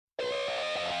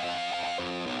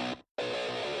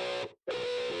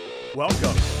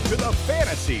Welcome to the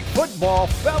Fantasy Football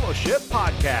Fellowship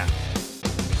Podcast,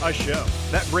 a show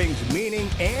that brings meaning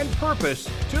and purpose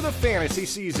to the fantasy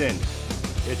season.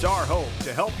 It's our hope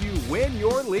to help you win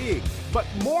your league, but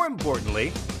more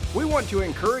importantly, we want to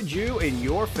encourage you in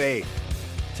your faith.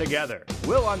 Together,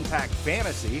 we'll unpack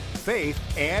fantasy, faith,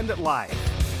 and life.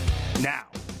 Now,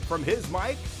 from his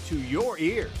mic to your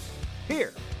ears,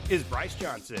 here is Bryce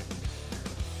Johnson.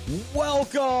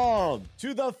 Welcome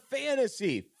to the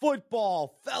Fantasy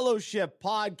Football Fellowship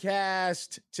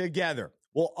Podcast. Together,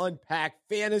 we'll unpack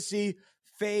fantasy,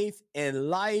 faith, and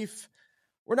life.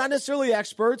 We're not necessarily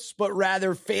experts, but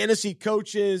rather fantasy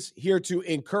coaches here to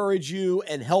encourage you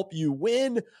and help you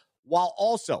win while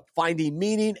also finding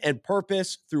meaning and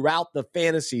purpose throughout the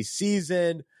fantasy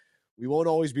season. We won't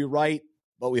always be right,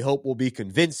 but we hope we'll be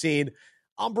convincing.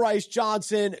 I'm Bryce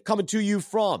Johnson, coming to you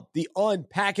from the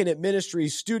Unpacking It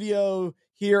Ministries studio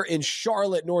here in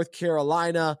Charlotte, North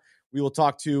Carolina. We will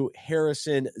talk to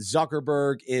Harrison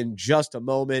Zuckerberg in just a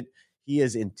moment. He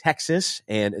is in Texas,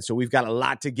 and so we've got a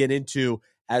lot to get into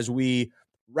as we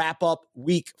wrap up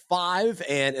week 5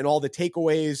 and all the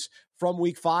takeaways from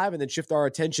week 5, and then shift our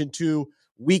attention to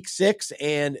week 6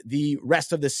 and the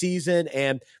rest of the season.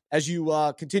 And as you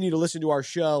continue to listen to our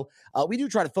show, we do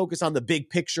try to focus on the big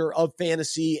picture of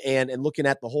fantasy and looking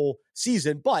at the whole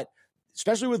season. But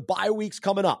especially with bye weeks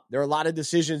coming up, there are a lot of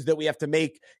decisions that we have to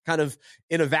make kind of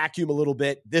in a vacuum a little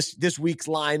bit. This week's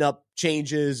lineup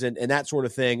changes and that sort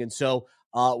of thing. And so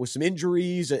with some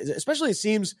injuries, especially it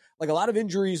seems like a lot of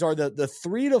injuries are the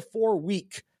 3 to 4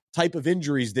 week type of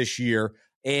injuries this year.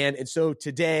 And so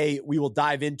today we will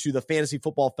dive into the Fantasy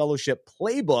Football Fellowship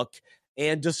playbook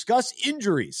and discuss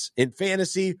injuries in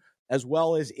fantasy as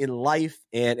well as in life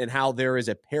and how there is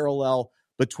a parallel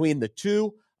between the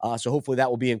two. So hopefully that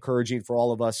will be encouraging for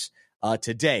all of us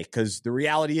today, because the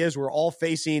reality is we're all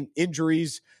facing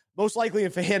injuries, most likely in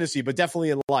fantasy, but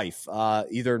definitely in life,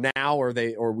 either now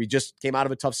or we just came out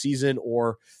of a tough season,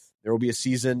 or there will be a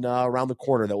season around the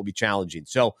corner that will be challenging.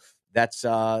 So that's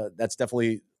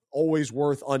definitely always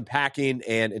worth unpacking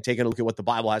and taking a look at what the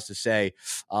Bible has to say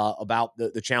about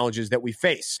the challenges that we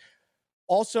face.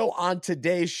 Also on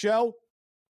today's show,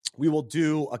 we will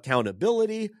do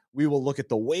accountability. We will look at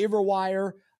the waiver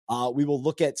wire. We will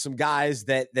look at some guys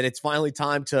that it's finally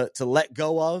time to let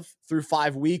go of through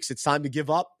 5 weeks. It's time to give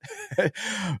up,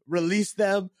 release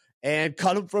them, and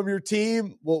cut them from your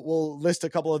team. We'll list a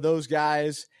couple of those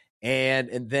guys,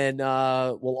 and then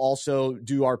we'll also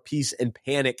do our Peace and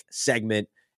Panic segment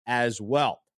as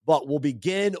well. But we'll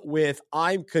begin with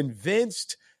I'm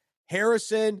Convinced.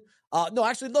 Harrison.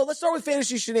 Let's start with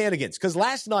fantasy shenanigans, because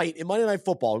last night in Monday Night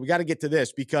Football, we got to get to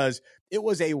this because it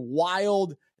was a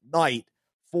wild night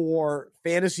for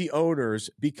fantasy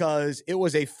owners, because it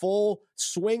was a full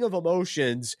swing of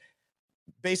emotions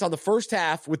based on the first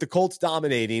half with the Colts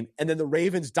dominating and then the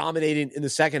Ravens dominating in the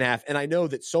second half. And I know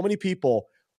that so many people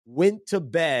went to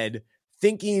bed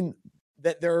thinking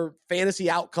that their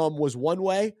fantasy outcome was one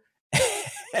way,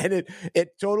 and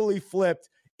it totally flipped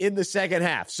in the second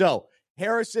half. So,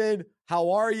 Harrison,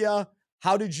 how are you?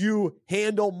 How did you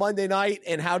handle Monday night,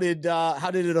 and how did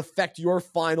it affect your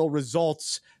final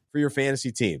results for your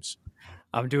fantasy teams?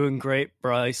 I'm doing great,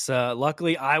 Bryce.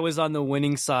 Luckily, I was on the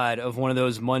winning side of one of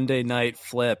those Monday night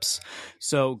flips.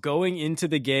 So going into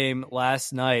the game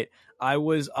last night, I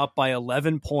was up by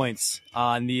 11 points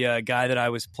on the guy that I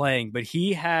was playing, but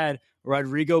he had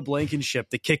Rodrigo Blankenship,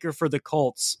 the kicker for the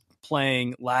Colts,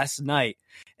 playing last night.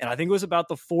 And I think it was about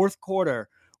the fourth quarter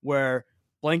where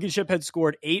Blankenship had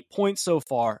scored 8 points so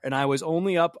far, and I was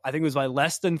only up, I think it was by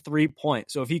less than 3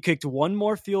 points. So if he kicked one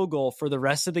more field goal for the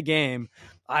rest of the game,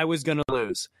 I was going to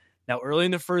lose. Now, early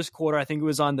in the first quarter, I think it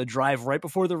was on the drive right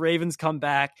before the Ravens come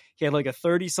back. He had like a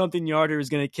 30-something yarder he was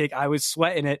going to kick. I was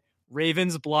sweating it.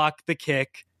 Ravens blocked the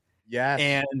kick. Yes.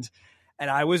 And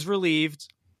I was relieved.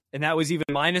 And that was even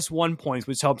minus 1 point,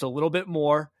 which helped a little bit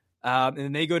more. And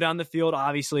then they go down the field,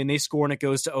 obviously, and they score, and it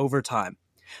goes to overtime.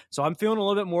 So I'm feeling a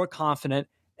little bit more confident.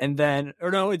 And then,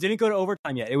 or no, it didn't go to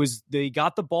overtime yet. They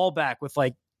got the ball back with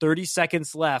like 30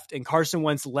 seconds left, and Carson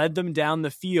Wentz led them down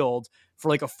the field for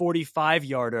like a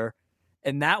 45-yarder.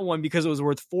 And that one, because it was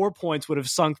worth 4 points, would have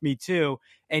sunk me too.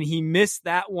 And he missed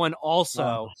that one also.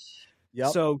 Wow.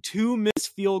 Yep. So 2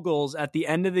 missed field goals at the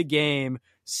end of the game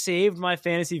saved my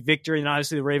fantasy victory. And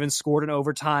obviously the Ravens scored in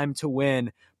overtime to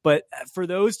win. But for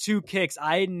those 2 kicks,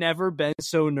 I had never been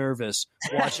so nervous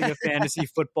watching a fantasy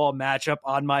football matchup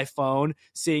on my phone,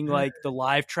 seeing like the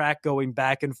live track going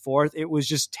back and forth. It was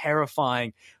just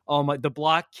terrifying. The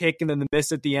block kick and then the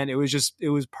miss at the end. It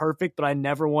was perfect, but I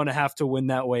never want to have to win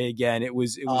that way again. It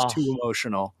was too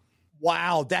emotional.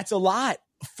 Wow, that's a lot.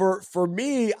 For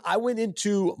me, I went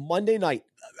into Monday night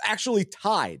actually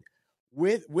tied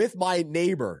with my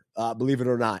neighbor, believe it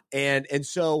or not. And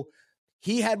so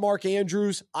he had Mark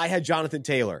Andrews. I had Jonathan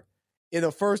Taylor. In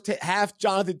the first half,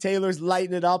 Jonathan Taylor's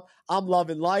lighting it up. I'm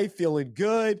loving life, feeling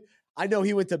good. I know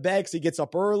he went to bed because he gets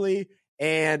up early.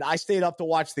 And I stayed up to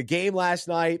watch the game last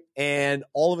night. And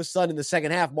all of a sudden in the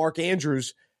second half, Mark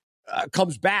Andrews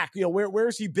comes back. You know,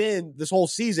 where's he been this whole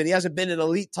season? He hasn't been an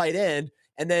elite tight end.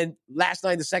 And then last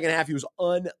night in the second half, he was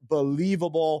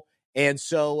unbelievable. And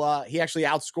so he actually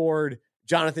outscored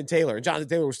Jonathan Taylor. And Jonathan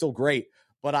Taylor was still great,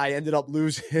 but I ended up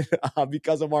losing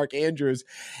because of Mark Andrews.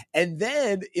 And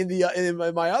then in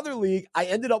my other league, I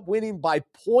ended up winning by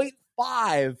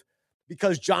 0.5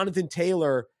 because Jonathan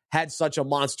Taylor had such a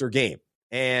monster game.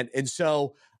 And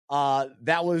so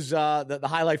that was the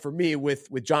highlight for me with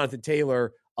Jonathan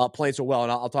Taylor playing so well.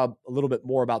 And I'll talk a little bit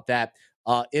more about that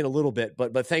in a little bit.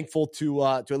 But thankful to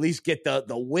at least get the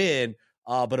win.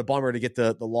 But a bummer to get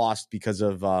the loss because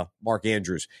of Mark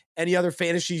Andrews. Any other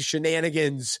fantasy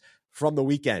shenanigans from the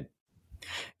weekend?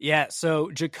 Yeah, so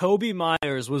Jakobi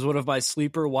Meyers was one of my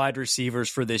sleeper wide receivers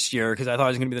for this year because I thought he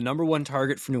was going to be the number one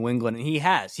target for New England, and he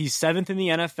has. He's 7th in the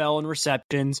NFL in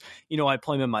receptions. You know, I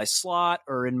play him in my slot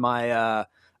or in my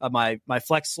my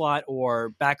flex slot or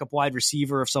backup wide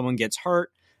receiver if someone gets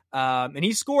hurt. And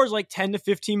he scores like 10 to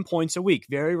 15 points a week.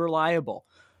 Very reliable.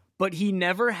 But he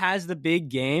never has the big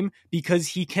game because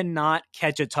he cannot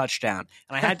catch a touchdown.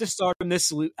 And I had to start him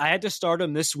this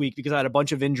week because I had a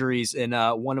bunch of injuries in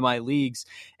one of my leagues,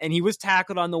 and he was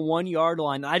tackled on the 1 yard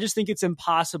line. I just think it's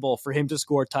impossible for him to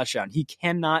score a touchdown. He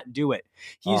cannot do it.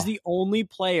 He's the only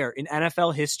player in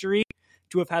NFL history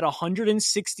to have had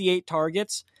 168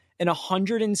 targets and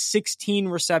 116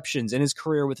 receptions in his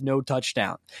career with no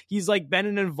touchdown. He's like been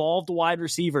an involved wide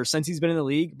receiver since he's been in the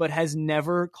league, but has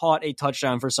never caught a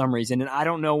touchdown for some reason. And I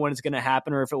don't know when it's going to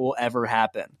happen or if it will ever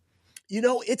happen. You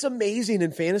know, it's amazing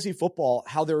in fantasy football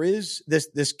how there is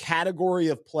this category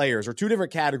of players, or two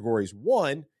different categories.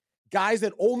 One, guys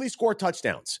that only score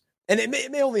touchdowns. And it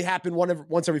may only happen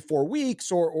once every 4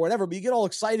 weeks or whatever, but you get all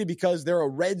excited because they're a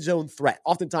red zone threat.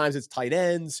 Oftentimes it's tight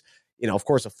ends, you know, of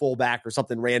course, a fullback or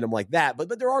something random like that.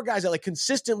 But there are guys that like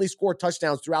consistently score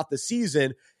touchdowns throughout the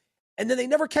season, and then they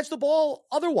never catch the ball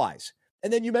otherwise.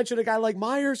 And then you mentioned a guy like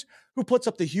Myers who puts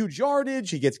up the huge yardage,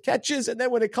 he gets catches, and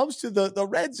then when it comes to the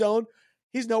red zone,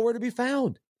 he's nowhere to be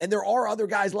found. And there are other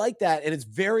guys like that, and it's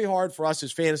very hard for us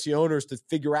as fantasy owners to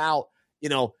figure out, you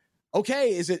know, okay,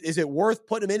 is it worth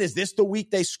putting him in? Is this the week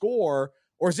they score,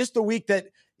 or is this the week that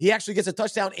he actually gets a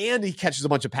touchdown and he catches a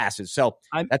bunch of passes? So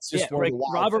that's just one of the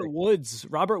wild things.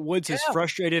 Robert Woods has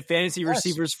frustrated fantasy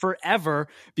receivers forever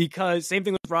because same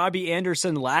thing with Robbie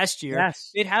Anderson last year.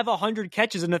 Yes. They'd have 100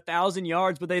 catches and 1,000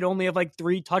 yards, but they'd only have like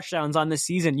 3 touchdowns on the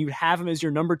season. You'd have him as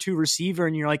your number 2 receiver,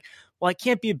 and you're like, well,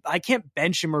 I can't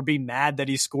bench him or be mad that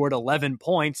he scored 11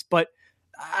 points, but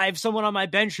I have someone on my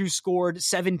bench who scored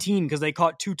 17 because they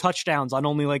caught 2 touchdowns on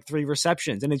only like 3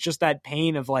 receptions. And it's just that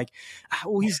pain of like,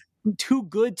 oh, he's too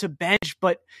good to bench,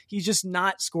 but he's just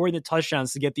not scoring the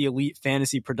touchdowns to get the elite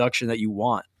fantasy production that you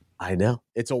want. I know.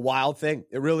 It's a wild thing.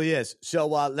 It really is. So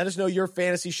let us know your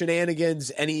fantasy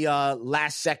shenanigans, any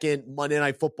last-second Monday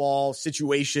Night Football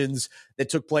situations that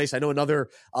took place. I know another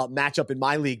matchup in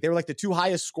my league. They were like the 2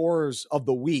 highest scorers of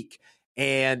the week,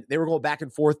 and they were going back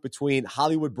and forth between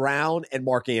Hollywood Brown and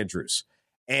Mark Andrews.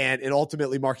 And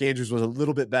ultimately, Mark Andrews was a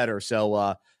little bit better.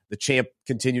 So the champ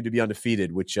continued to be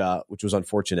undefeated, which was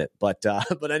unfortunate. But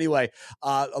anyway,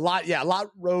 a lot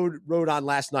rode on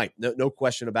last night. No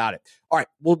question about it. All right,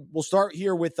 we'll start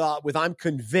here with I'm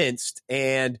convinced,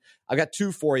 and I've got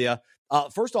 2 for you.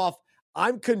 First off,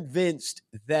 I'm convinced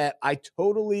that I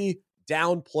totally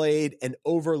downplayed and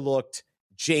overlooked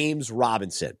James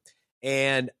Robinson,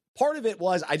 and part of it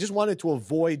was I just wanted to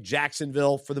avoid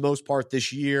Jacksonville for the most part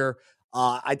this year.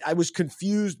 I was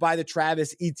confused by the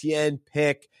Travis Etienne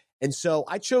pick, and so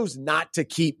I chose not to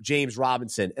keep James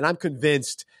Robinson. And I'm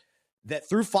convinced that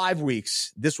through 5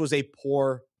 weeks, this was a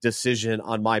poor decision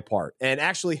on my part. And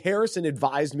actually, Harrison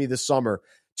advised me this summer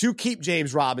to keep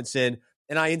James Robinson,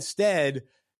 and I instead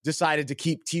decided to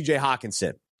keep TJ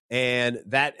Hawkinson. And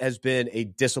that has been a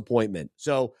disappointment.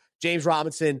 So James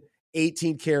Robinson,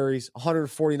 18 carries,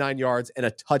 149 yards, and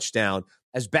a touchdown.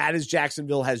 As bad as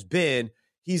Jacksonville has been,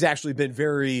 he's actually been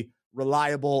very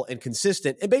reliable and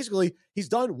consistent. And basically, he's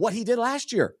done what he did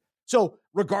last year. So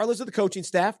regardless of the coaching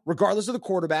staff, regardless of the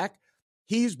quarterback,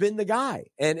 he's been the guy.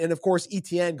 And of course,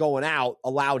 Etienne going out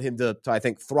allowed him to I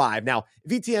think, thrive. Now,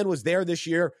 if Etienne was there this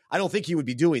year, I don't think he would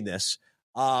be doing this.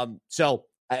 So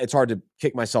it's hard to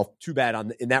kick myself too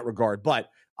bad in that regard. But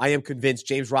I am convinced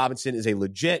James Robinson is a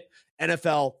legit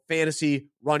NFL fantasy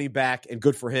running back, and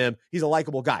good for him. He's a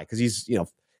likable guy because he's,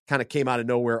 kind of came out of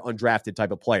nowhere, undrafted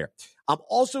type of player. I'm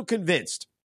also convinced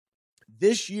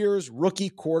this year's rookie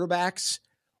quarterbacks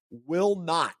will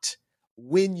not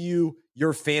win you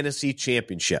your fantasy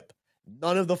championship.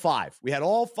 None of the 5. We had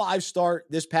all 5 start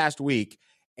this past week,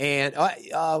 and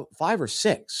 5 or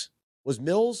 6. Was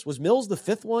Mills the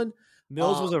 5th one?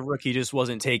 Mills was a rookie, just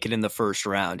wasn't taken in the first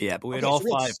round. Yeah, but we had all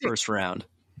 5 first round.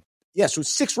 Yeah, so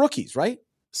 6 rookies, right?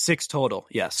 6 total,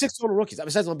 yes. 6 total rookies. I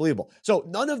mean, that's unbelievable. So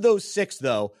none of those 6,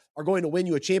 though, are going to win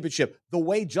you a championship the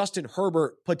way Justin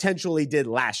Herbert potentially did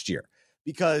last year.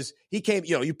 Because he came,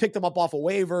 you picked him up off of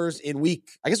waivers in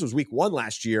week 1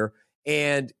 last year,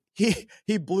 and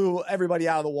he blew everybody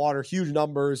out of the water, huge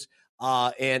numbers,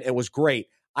 and it was great.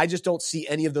 I just don't see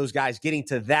any of those guys getting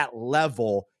to that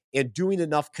level and doing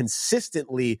enough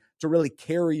consistently to really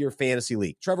carry your fantasy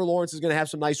league. Trevor Lawrence is going to have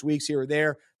some nice weeks here or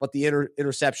there, but the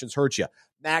interceptions hurt you.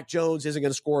 Mac Jones isn't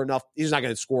going to score enough. He's not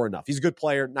going to score enough. He's a good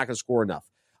player, not going to score enough.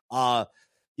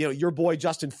 Your boy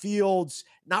Justin Fields,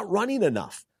 not running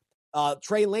enough.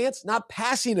 Trey Lance, not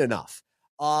passing enough.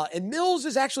 And Mills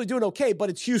is actually doing okay, but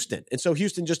it's Houston. And so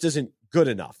Houston just isn't good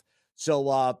enough.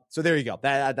 So there you go.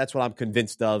 That's what I'm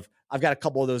convinced of. I've got a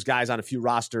couple of those guys on a few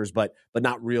rosters, but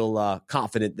not real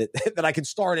confident that I can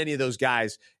start any of those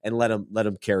guys and let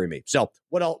them carry me. So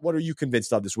what are you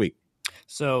convinced of this week?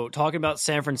 So talking about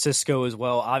San Francisco as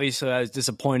well, obviously I was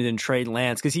disappointed in Trey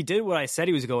Lance because he did what I said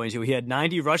he was going to. He had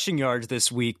 90 rushing yards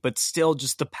this week, but still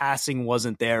just the passing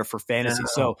wasn't there for fantasy.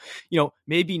 No. So,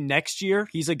 maybe next year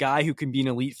he's a guy who can be an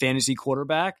elite fantasy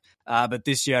quarterback, but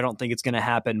this year I don't think it's going to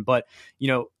happen. But,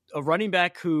 a running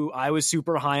back who I was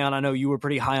super high on, I know you were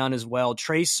pretty high on as well,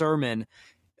 Trey Sermon.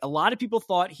 A lot of people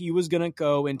thought he was going to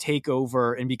go and take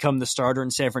over and become the starter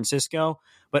in San Francisco,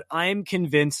 but I'm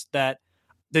convinced that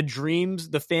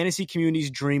the fantasy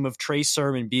community's dream of Trey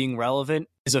Sermon being relevant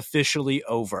is officially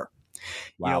over.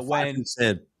 Wow, 5 weeks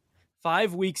in.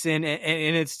 5 weeks in,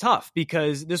 and it's tough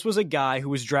because this was a guy who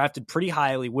was drafted pretty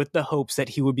highly with the hopes that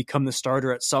he would become the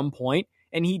starter at some point.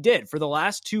 And he did. For the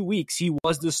last 2 weeks, he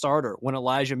was the starter when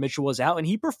Elijah Mitchell was out, and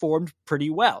he performed pretty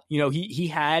well. He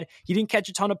didn't catch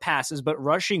a ton of passes, but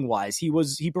rushing wise,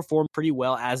 he performed pretty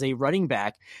well as a running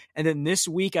back. And then this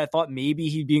week, I thought maybe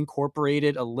he'd be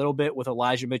incorporated a little bit with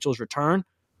Elijah Mitchell's return.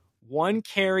 1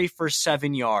 carry for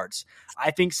 7 yards.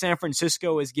 I think San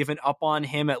Francisco has given up on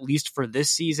him at least for this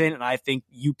season, and I think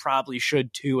you probably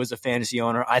should too as a fantasy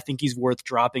owner. I think he's worth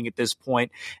dropping at this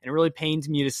point, and it really pains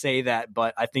me to say that,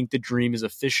 but I think the dream is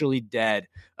officially dead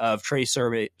of Trey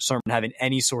Sermon having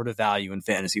any sort of value in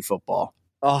fantasy football.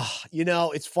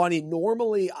 It's funny.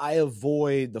 Normally, I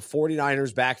avoid the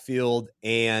 49ers backfield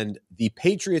and the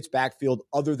Patriots backfield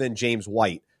other than James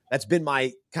White. That's been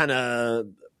my kind of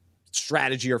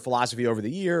strategy or philosophy over the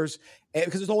years,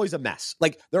 because it's always a mess.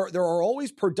 Like there are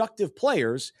always productive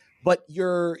players, but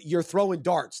you're throwing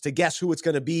darts to guess who it's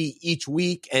going to be each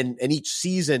week and each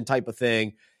season type of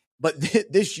thing. But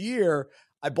this year,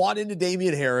 I bought into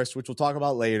Damian Harris, which we'll talk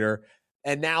about later,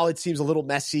 and now it seems a little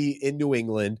messy in New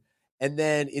England. And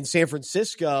then in San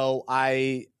Francisco,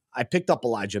 I picked up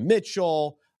Elijah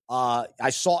Mitchell. I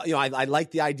saw, I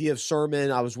liked the idea of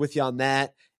Sermon. I was with you on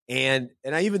that, and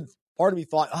I even. Part of me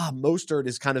thought, Mostert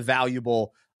is kind of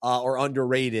valuable or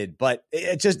underrated, but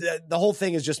it just the whole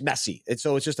thing is just messy.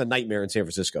 So it's just a nightmare in San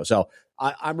Francisco. So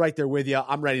I'm right there with you.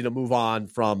 I'm ready to move on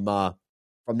from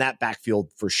that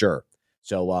backfield for sure.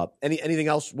 So anything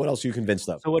else? What else are you convinced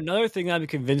of? So another thing I'm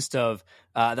convinced of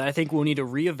that I think we'll need to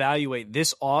reevaluate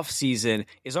this offseason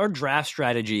is our draft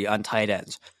strategy on tight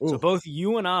ends. Ooh. So both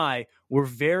you and I were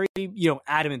very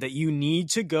adamant that you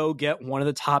need to go get one of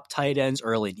the top tight ends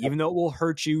early. Even though it will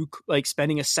hurt you, like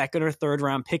spending a second or third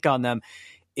round pick on them,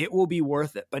 it will be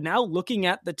worth it. But now looking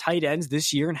at the tight ends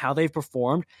this year and how they've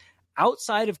performed,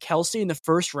 outside of Kelsey in the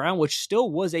first round, which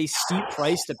still was a steep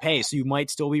price to pay, so you might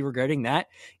still be regretting that,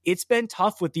 it's been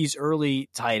tough with these early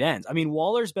tight ends. I mean,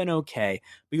 Waller's been okay,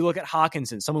 but you look at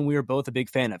Hawkinson, someone we were both a big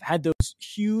fan of, had those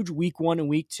huge week 1 and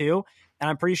week 2, and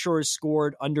I'm pretty sure has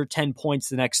scored under 10 points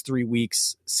the next 3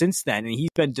 weeks since then, and he's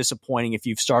been disappointing if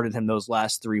you've started him those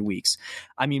last 3 weeks.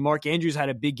 I mean, Mark Andrews had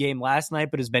a big game last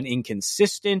night, but has been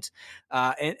inconsistent,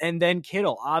 and then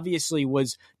Kittle obviously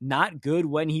was not good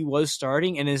when he was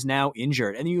starting and is now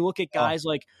injured. And you look at guys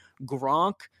like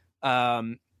Gronk,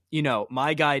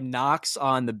 my guy Knox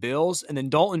on the Bills, and then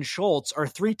Dalton Schultz are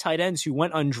 3 tight ends who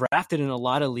went undrafted in a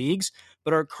lot of leagues,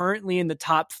 but are currently in the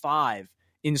top 5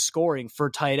 in scoring for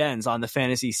tight ends on the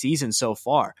fantasy season so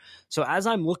far. So as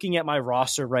I'm looking at my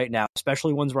roster right now,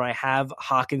 especially ones where I have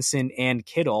Hawkinson and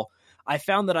Kittle, I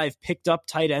found that I've picked up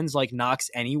tight ends like Knox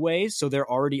anyway, so they're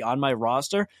already on my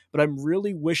roster, but I'm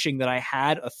really wishing that I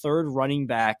had a third running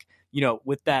back,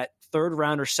 with that third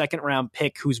round or second round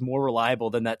pick who's more reliable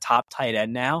than that top tight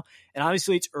end now. And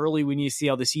obviously it's early. We need to see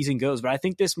how the season goes, but I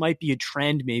think this might be a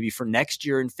trend maybe for next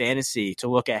year in fantasy to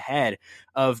look ahead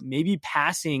of maybe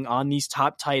passing on these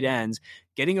top tight ends,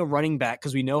 getting a running back,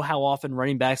 because we know how often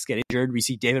running backs get injured. We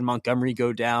see David Montgomery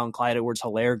go down, Clyde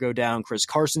Edwards-Helaire go down, Chris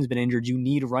Carson's been injured. You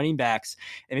need running backs,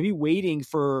 and maybe waiting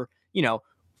for,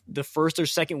 the first or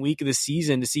second week of the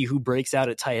season to see who breaks out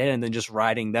at tight end and then just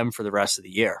riding them for the rest of the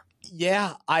year.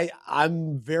 Yeah,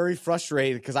 I'm very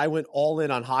frustrated because I went all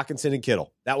in on Hockenson and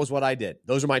Kittle. That was what I did.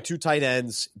 Those are my two tight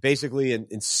ends basically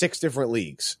in 6 different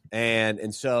leagues.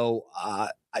 And so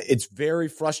it's very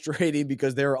frustrating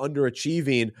because they're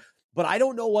underachieving, but I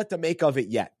don't know what to make of it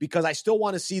yet because I still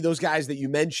want to see those guys that you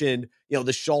mentioned,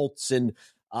 the Schultz and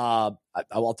I'll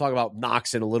talk about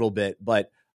Knox in a little bit,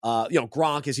 but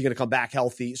Gronk, is he going to come back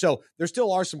healthy? So there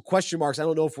still are some question marks. I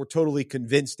don't know if we're totally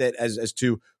convinced that as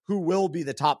to who will be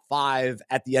the top 5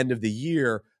 at the end of the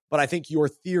year. But I think your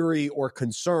theory or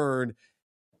concern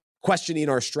questioning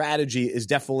our strategy is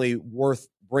definitely worth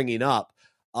bringing up.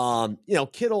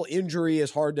 Kittle injury is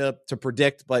hard to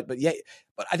predict, but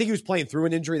I think he was playing through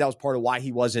an injury. That was part of why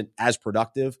he wasn't as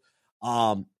productive.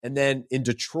 And then in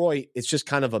Detroit, it's just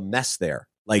kind of a mess there.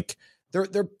 Like,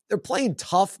 They're playing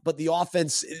tough, but the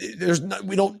offense, there's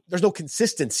no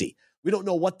consistency. We don't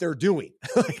know what they're doing.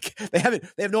 Like they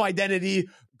have no identity.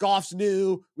 Goff's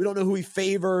new. We don't know who he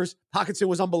favors. Hockenson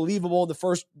was unbelievable in the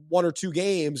first 1 or 2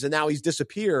 games, and now he's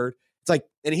disappeared. It's like,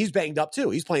 and he's banged up too.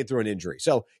 He's playing through an injury.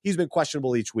 So he's been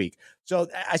questionable each week. So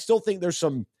I still think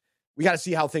we got to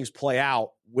see how things play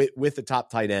out with the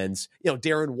top tight ends.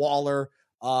 Darren Waller,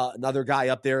 another guy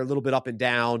up there, a little bit up and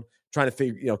down, trying to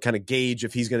figure, kind of gauge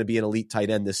if he's going to be an elite tight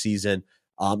end this season.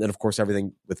 And of course,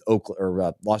 everything with Oakland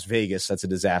or Las Vegas, that's a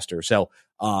disaster. So,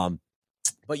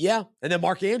 but yeah. And then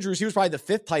Mark Andrews, he was probably the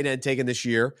 5th tight end taken this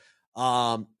year.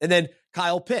 And then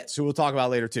Kyle Pitts, who we'll talk about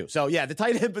later too. So yeah, the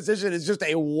tight end position is just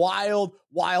a wild,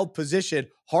 wild position,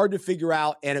 hard to figure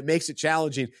out. And it makes it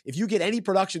challenging. If you get any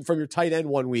production from your tight end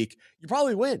one week, you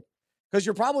probably win because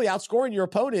you're probably outscoring your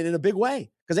opponent in a big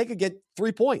way because they could get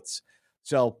 3 points.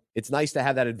 So it's nice to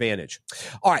have that advantage.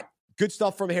 All right. Good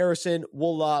stuff from Harrison.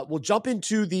 We'll jump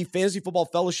into the Fantasy Football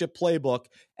Fellowship playbook,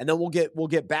 and then we'll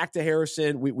get back to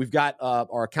Harrison. We've got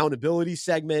our accountability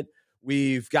segment.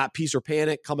 We've got Peace or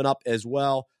Panic coming up as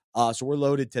well. So we're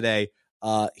loaded today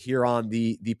here on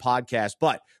the podcast.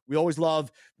 But we always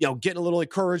love getting a little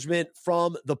encouragement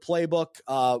from the playbook.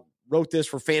 Wrote this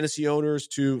for fantasy owners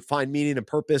to find meaning and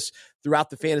purpose throughout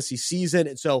the fantasy season.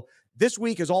 And so this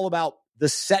week is all about the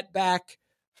setback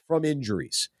from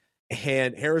injuries.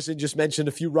 And Harrison just mentioned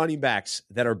a few running backs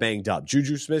that are banged up.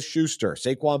 Juju Smith-Schuster,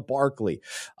 Saquon Barkley,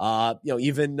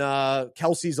 even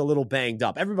Kelsey's a little banged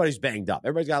up. Everybody's banged up.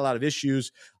 Everybody's got a lot of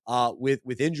issues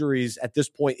with injuries at this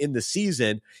point in the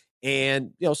season.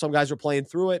 And, some guys are playing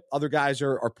through it. Other guys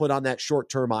are put on that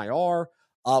short-term IR.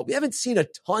 We haven't seen a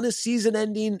ton of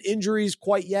season-ending injuries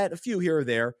quite yet, a few here or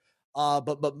there.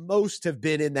 But most have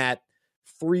been in that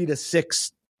 3 to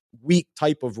 6 week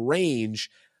type of range.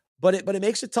 But it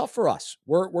makes it tough for us.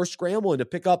 We're scrambling to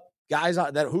pick up guys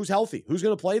that who's healthy, who's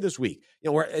going to play this week.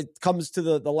 Where it comes to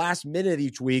the last minute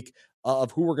each week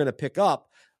of who we're going to pick up.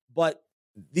 But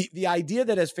the idea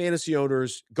that as fantasy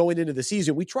owners going into the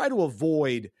season, we try to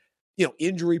avoid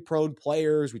injury prone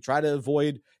players. We try to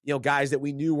avoid guys that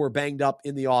we knew were banged up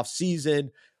in the off season.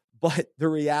 But the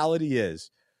reality is,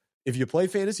 if you play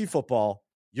fantasy football,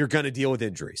 you're going to deal with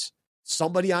injuries.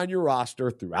 Somebody on your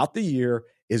roster throughout the year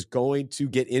is going to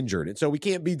get injured. And so we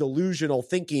can't be delusional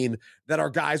thinking that our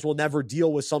guys will never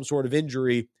deal with some sort of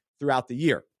injury throughout the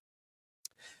year.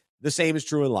 The same is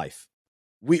true in life.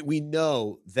 We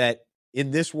know that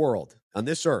in this world, on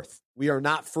this earth, we are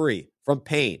not free from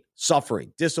pain,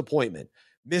 suffering, disappointment,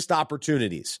 missed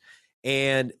opportunities.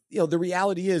 And, the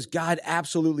reality is God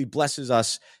absolutely blesses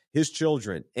us, his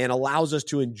children, and allows us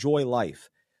to enjoy life.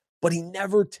 But he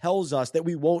never tells us that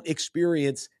we won't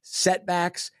experience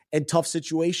setbacks and tough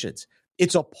situations.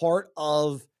 It's a part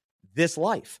of this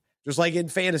life. Just like in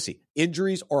fantasy,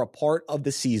 injuries are a part of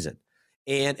the season.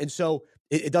 And so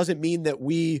it doesn't mean that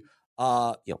we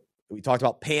talked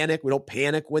about panic. We don't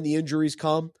panic when the injuries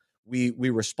come. We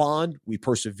respond, we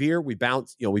persevere, we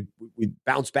bounce, we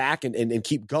bounce back and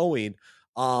keep going.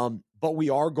 But we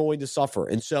are going to suffer.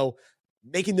 And so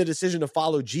making the decision to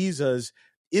follow Jesus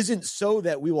isn't so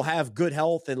that we will have good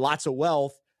health and lots of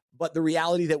wealth, but the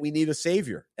reality that we need a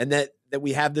savior and that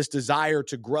we have this desire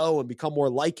to grow and become more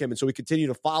like him. And so we continue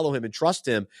to follow him and trust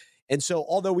him. And so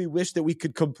although we wish that we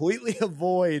could completely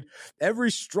avoid every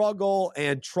struggle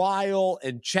and trial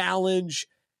and challenge,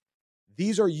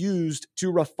 these are used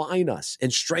to refine us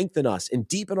and strengthen us and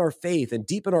deepen our faith and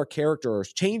deepen our character, or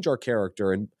change our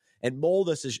character and mold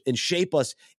us and shape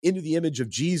us into the image of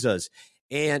Jesus.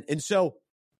 And so,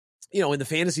 in the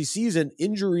fantasy season,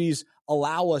 injuries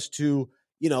allow us to,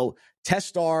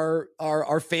 test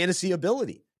our fantasy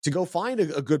ability, to go find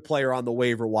a good player on the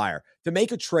waiver wire, to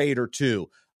make a trade or two.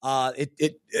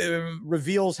 It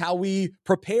reveals how we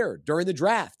prepared during the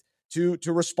draft to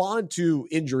respond to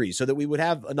injuries so that we would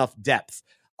have enough depth.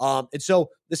 And so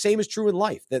the same is true in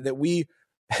life, that we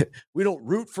we don't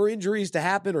root for injuries to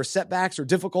happen, or setbacks or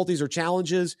difficulties or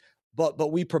challenges,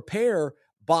 but we prepare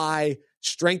by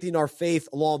strengthening our faith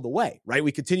along the way, right?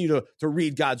 We continue to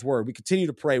read God's word. We continue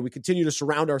to pray. We continue to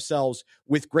surround ourselves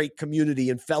with great community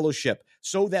and fellowship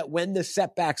so that when the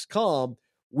setbacks come,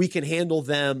 we can handle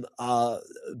them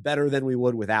better than we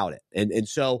would without it. And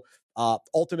so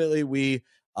ultimately we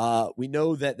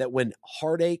know that when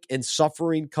heartache and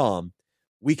suffering come,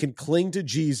 we can cling to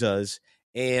Jesus.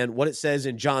 And what it says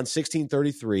in John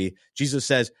 16:33, Jesus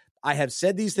says, I have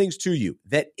said these things to you,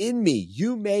 that in me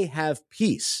you may have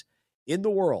peace. In the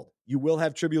world you will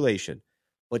have tribulation,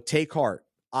 but take heart,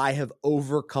 I have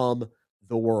overcome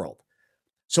the world.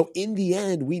 So in the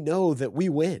end, we know that we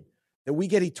win, that we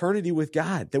get eternity with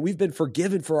God, that we've been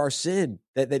forgiven for our sin,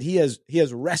 that he has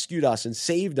rescued us and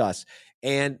saved us,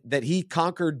 and that he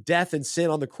conquered death and sin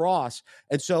on the cross.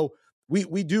 And so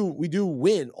we do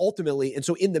win ultimately. And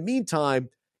so in the meantime,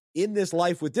 in this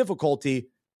life with difficulty,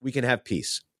 we can have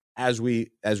peace as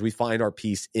we find our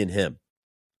peace in him.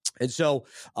 And so,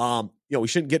 we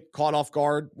shouldn't get caught off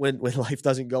guard when life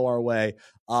doesn't go our way.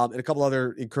 And a couple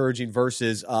other encouraging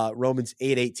verses. Romans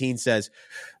 8:18 says,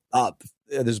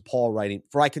 this is Paul writing,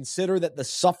 for I consider that the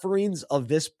sufferings of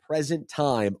this present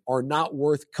time are not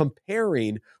worth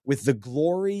comparing with the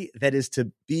glory that is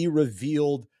to be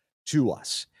revealed to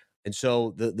us. And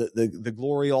so the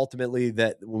glory ultimately,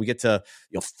 that when we get to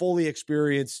fully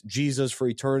experience Jesus for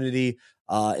eternity,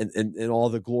 and all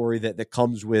the glory that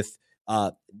comes with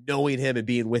knowing him and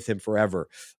being with him forever.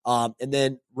 And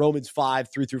then Romans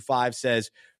 5:3-5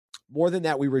 says, more than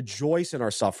that, we rejoice in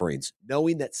our sufferings,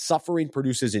 knowing that suffering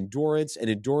produces endurance, and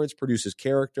endurance produces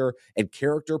character, and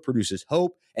character produces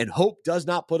hope, and hope does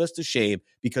not put us to shame,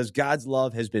 because God's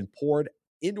love has been poured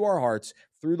into our hearts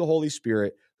through the Holy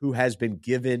Spirit who has been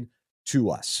given to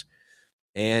us.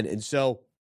 And so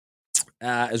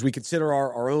as we consider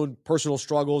our own personal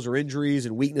struggles or injuries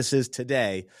and weaknesses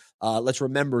today, let's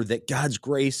remember that God's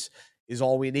grace is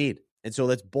all we need. And so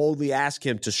let's boldly ask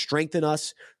him to strengthen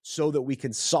us so that we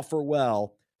can suffer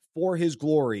well for his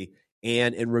glory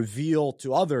and reveal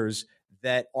to others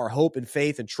that our hope and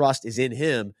faith and trust is in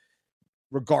him,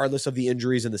 regardless of the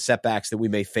injuries and the setbacks that we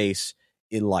may face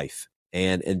in life.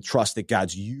 And trust that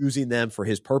God's using them for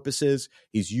his purposes.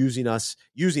 He's using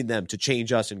them to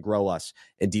change us and grow us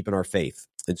and deepen our faith.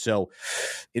 And so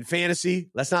in fantasy,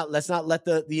 let's not let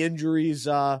the injuries,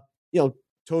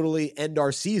 totally end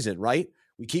our season, right?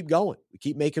 We keep going. We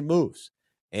keep making moves.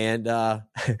 And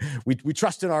we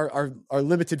trust in our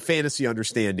limited fantasy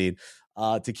understanding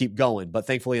to keep going. But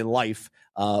thankfully in life,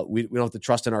 we don't have to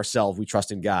trust in ourselves. We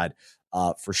trust in God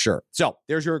for sure. So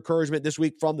there's your encouragement this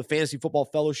week from the Fantasy Football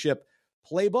Fellowship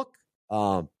Playbook.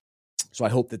 So I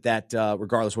hope that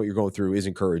regardless of what you're going through, is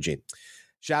encouraging.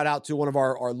 Shout out to one of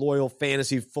our loyal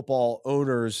fantasy football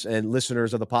owners and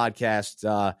listeners of the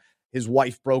podcast. His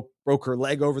wife broke her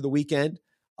leg over the weekend.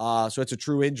 So it's a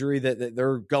true injury that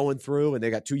they're going through, and they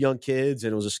got two young kids,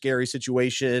 and it was a scary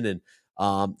situation. And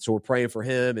so we're praying for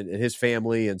him and his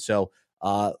family. And so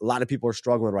a lot of people are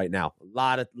struggling right now. A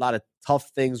lot of tough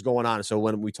things going on. So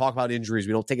when we talk about injuries,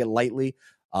 we don't take it lightly.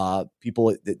 People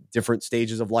at different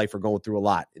stages of life are going through a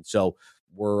lot. And so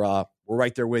we're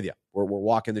right there with you. We're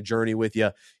walking the journey with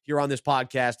you here on this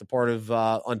podcast, a part of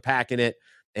Unpacking It.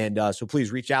 And so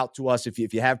please reach out to us if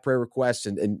you have prayer requests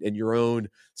and your own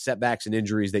setbacks and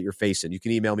injuries that you're facing. You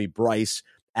can email me,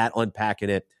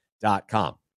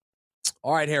 Bryce@unpackingit.com.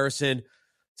 All right, Harrison,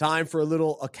 time for a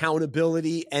little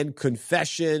accountability and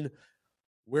confession.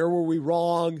 Where were we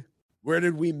wrong? Where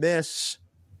did we miss?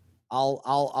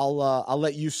 I'll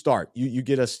let you start. You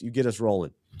get us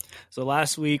rolling. So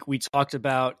last week we talked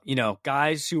about,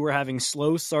 guys who were having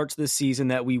slow starts this season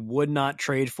that we would not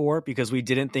trade for because we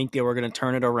didn't think they were going to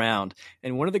turn it around.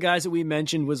 And one of the guys that we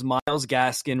mentioned was Myles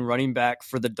Gaskin, running back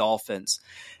for the Dolphins.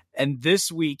 And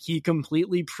this week he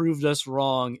completely proved us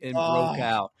wrong and broke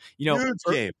out. Huge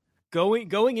game.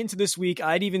 Going into this week,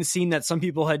 I'd even seen that some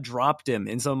people had dropped him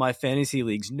in some of my fantasy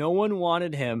leagues. No one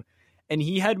wanted him. and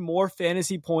he had more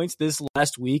fantasy points this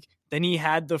last week than he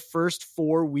had the first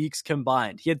 4 weeks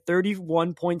combined. He had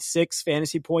 31.6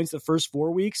 fantasy points the first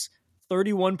 4 weeks,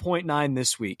 31.9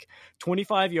 this week,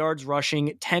 25 yards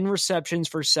rushing, 10 receptions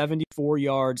for 74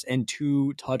 yards and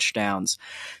 2 touchdowns.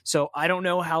 So I don't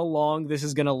know how long this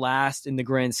is going to last in the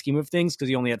grand scheme of things because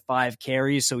he only had 5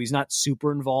 carries, so he's not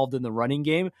super involved in the running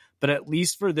game. But at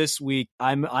least for this week,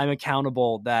 I'm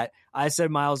accountable that I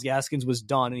said Myles Gaskins was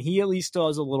done, and he at least still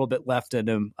has a little bit left in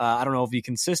him. I don't know if he's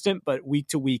consistent, but week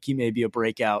to week, he may be a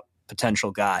breakout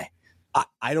potential guy.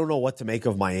 I don't know what to make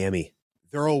of Miami.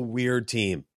 They're a weird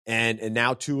team. And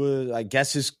now Tua, I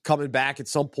guess, is coming back at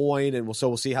some point, and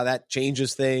we'll see how that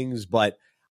changes things. But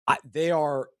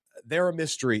they're a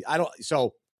mystery.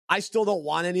 I still don't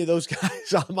want any of those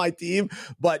guys on my team.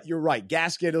 But you're right,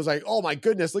 Gaskin was like, oh my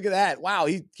goodness, look at that! Wow,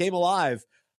 he came alive.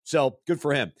 So good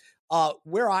for him.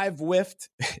 Where I've whiffed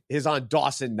is on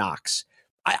Dawson Knox.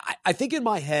 I think in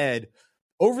my head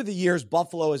over the years,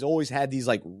 Buffalo has always had these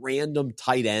like random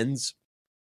tight ends.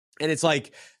 And it's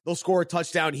like they'll score a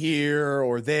touchdown here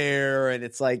or there. And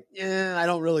it's like, I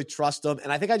don't really trust them.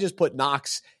 And I think I just put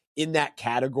Knox in that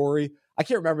category. I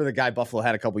can't remember the guy Buffalo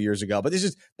had a couple years ago, but this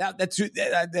is that's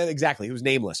exactly. He was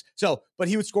nameless. So, but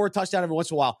he would score a touchdown every once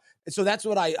in a while. And so that's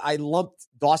what I lumped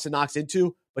Dawson Knox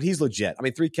into, but he's legit. I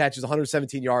mean, 3 catches,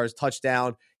 117 yards,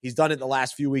 touchdown. He's done it the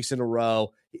last few weeks in a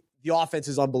row. The offense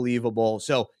is unbelievable.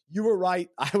 So you were right.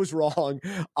 I was wrong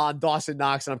on Dawson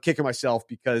Knox, and I'm kicking myself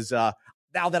because,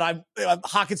 now that I'm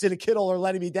Hockenson and Kittle are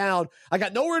letting me down, I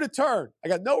got nowhere to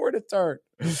turn.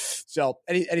 So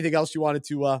anything else you wanted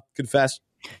to confess?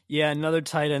 Yeah, another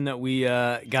tight end that we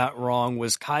got wrong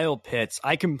was Kyle Pitts.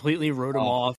 I completely wrote him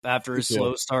off after his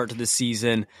slow start to the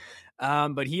season.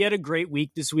 But he had a great week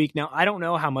this week. Now, I don't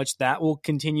know how much that will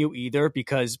continue either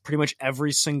because pretty much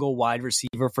every single wide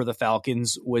receiver for the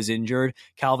Falcons was injured.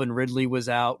 Calvin Ridley was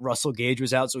out. Russell Gage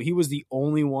was out. So he was the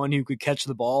only one who could catch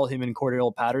the ball, him and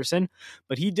Cordell Patterson.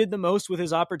 But he did the most with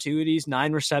his opportunities,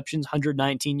 9 receptions,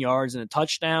 119 yards, and a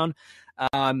touchdown.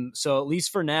 So at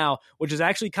least for now, which is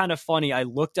actually kind of funny, I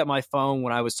looked at my phone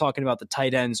when I was talking about the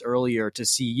tight ends earlier to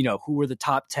see, who were the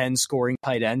top 10 scoring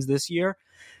tight ends this year.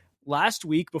 Last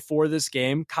week before this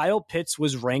game, Kyle Pitts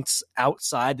was ranked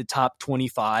outside the top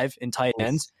 25 in tight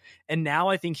ends. And now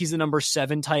I think he's the number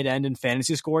 7 tight end in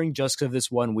fantasy scoring just because of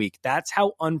this 1 week. That's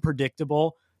how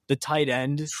unpredictable the tight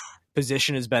end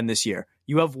position has been this year.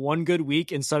 You have 1 good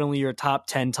week and suddenly you're a top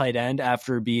 10 tight end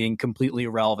after being completely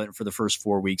irrelevant for the first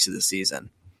 4 weeks of the season.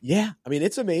 Yeah. I mean,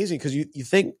 it's amazing because you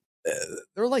think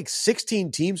there are like 16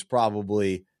 teams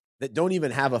probably that don't even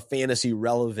have a fantasy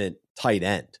relevant tight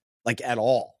end, like at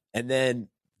all. And then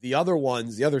the other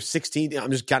ones, the other 16,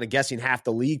 I'm just kind of guessing half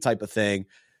the league type of thing,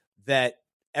 that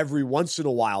every once in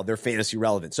a while they're fantasy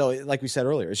relevant. So like we said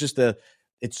earlier,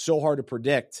 it's so hard to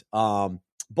predict.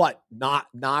 But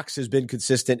Knox has been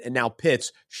consistent, and now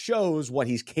Pitts shows what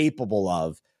he's capable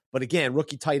of. But again,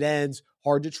 rookie tight ends,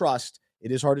 hard to trust.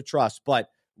 It is hard to trust, but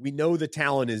we know the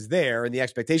talent is there and the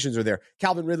expectations are there.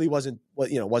 Calvin Ridley wasn't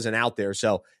out there.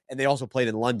 So, and they also played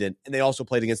in London and they also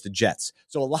played against the Jets.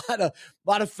 So a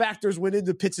lot of factors went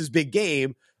into Pitts' big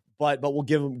game, but we'll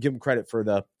give him credit for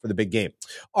the big game.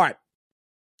 All right.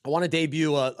 I want to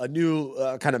debut a new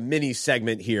kind of mini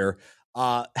segment here.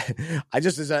 I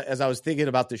just, as I was thinking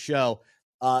about the show,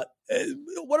 what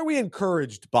are we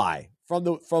encouraged by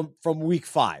from week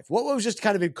 5? What was just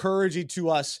kind of encouraging to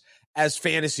us as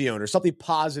fantasy owners, something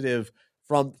positive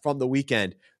from the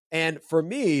weekend? And for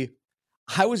me,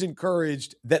 I was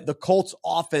encouraged that the Colts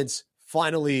offense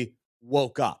finally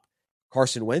woke up.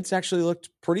 Carson Wentz actually looked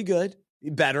pretty good,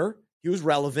 better. He was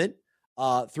relevant,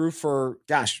 threw for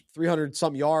 300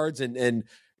 some yards and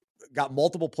got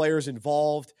multiple players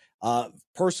involved.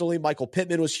 Personally, Michael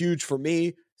Pittman was huge for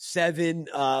me. 7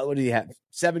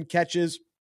 catches.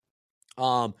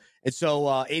 And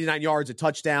so 89 yards, a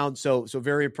touchdown. So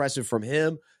very impressive from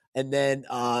him. And then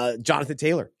Jonathan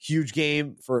Taylor, huge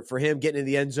game for him, getting in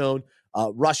the end zone,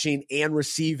 rushing and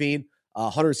receiving,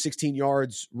 116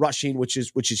 yards rushing, which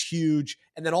is huge.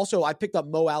 And then also I picked up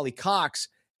Mo Alley-Cox,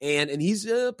 and he's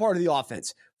part of the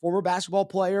offense. Former basketball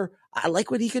player. I like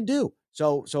what he can do.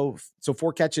 So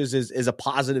 4 catches is a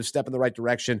positive step in the right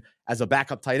direction as a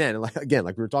backup tight end. And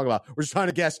like we were talking about, we're just trying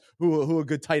to guess who a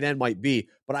good tight end might be.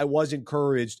 But I was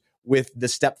encouraged with the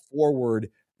step forward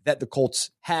that the Colts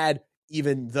had,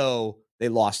 even though they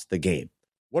lost the game.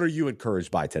 What are you encouraged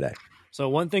by today? So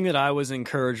one thing that I was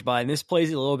encouraged by, and this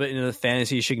plays a little bit into the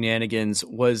fantasy shenanigans,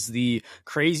 was the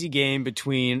crazy game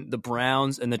between the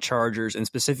Browns and the Chargers, and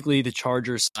specifically the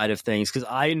Chargers side of things, because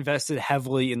I invested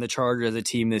heavily in the Chargers as a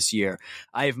team this year.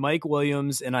 I have Mike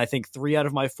Williams in I think 3 out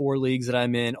of my 4 leagues that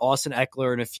I'm in, Austin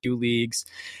Eckler in a few leagues,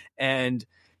 and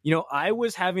I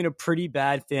was having a pretty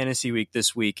bad fantasy week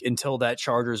this week until that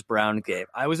Chargers-Brown game.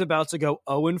 I was about to go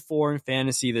 0-4 in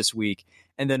fantasy this week,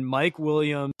 and then Mike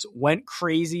Williams went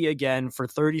crazy again for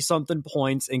 30-something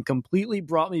points and completely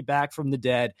brought me back from the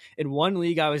dead. In one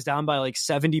league, I was down by like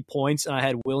 70 points, and I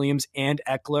had Williams and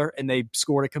Eckler, and they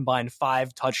scored a combined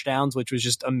 5 touchdowns, which was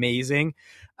just amazing.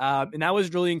 And that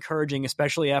was really encouraging,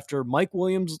 especially after Mike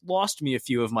Williams lost me a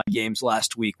few of my games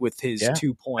last week with his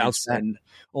 2 points and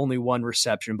only 1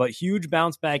 reception. But huge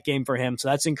bounce back game for him. So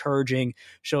that's encouraging,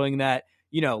 showing that,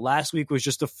 last week was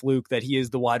just a fluke, that he is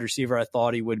the wide receiver I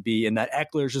thought he would be, and that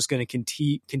Eckler is just going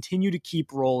to continue to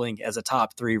keep rolling as a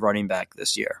top 3 running back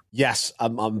this year. Yes,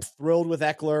 I'm thrilled with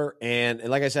Eckler. And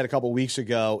like I said a couple weeks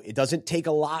ago, it doesn't take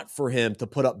a lot for him to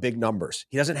put up big numbers.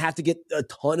 He doesn't have to get a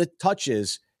ton of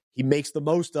touches. He makes the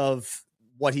most of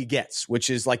what he gets, which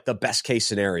is like the best case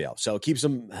scenario. So it keeps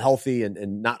him healthy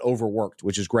and not overworked,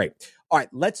 which is great. All right,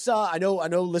 let's I know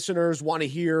listeners want to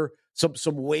hear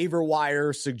some waiver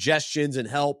wire suggestions and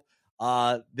help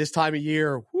this time of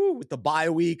year. With the bye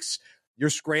weeks, you're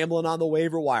scrambling on the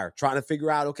waiver wire, trying to figure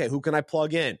out, okay, who can I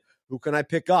plug in? Who can I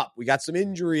pick up? We got some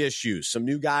injury issues, some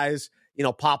new guys,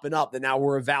 popping up that now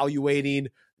we're evaluating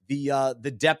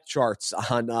the depth charts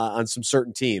on some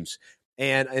certain teams.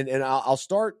 And I'll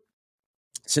start,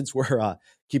 since we're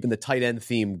keeping the tight end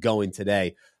theme going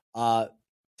today.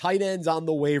 Tight ends on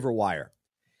the waiver wire.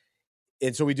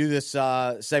 And so we do this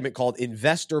segment called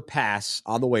Investor Pass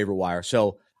on the waiver wire.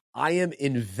 So I am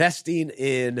investing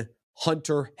in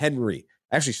Hunter Henry.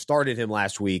 I actually started him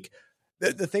last week.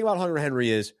 The thing about Hunter Henry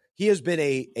is he has been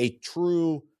a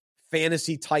true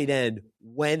fantasy tight end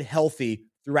when healthy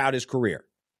throughout his career.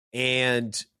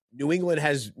 And New England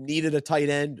has needed a tight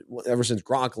end ever since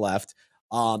Gronk left.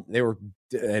 They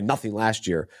had nothing last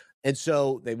year. And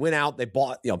so they went out, they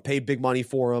bought, paid big money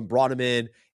for him, brought him in,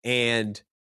 and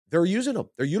they're using him.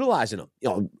 They're utilizing him.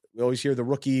 We always hear the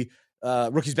rookie's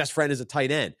best friend is a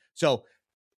tight end. So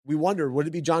we wondered, would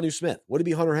it be Jonnu Smith? Would it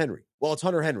be Hunter Henry? Well, it's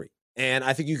Hunter Henry. And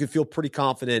I think you can feel pretty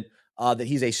confident that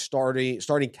he's a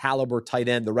starting caliber tight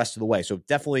end the rest of the way. So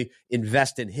definitely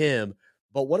invest in him.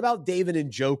 But what about David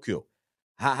Njoku?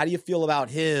 How do you feel about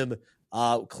him?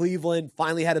 Cleveland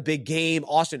finally had a big game.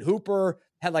 Austin Hooper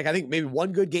had I think maybe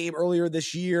one good game earlier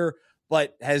this year,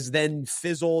 but has then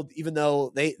fizzled, even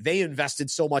though they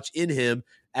invested so much in him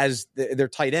as their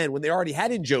tight end when they already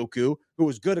had Njoku, who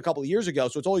was good a couple of years ago.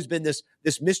 So it's always been this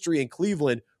mystery in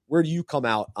Cleveland. Where do you come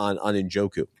out on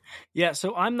Njoku? Yeah,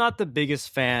 so I'm not the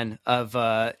biggest fan of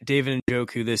David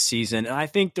Njoku this season. And I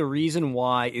think the reason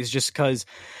why is just because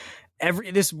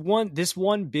this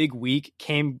one big week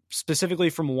came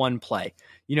specifically from one play.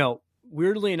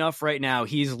 Weirdly enough, right now,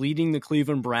 he's leading the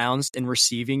Cleveland Browns in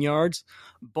receiving yards,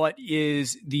 but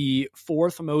is the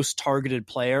 4th most targeted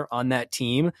player on that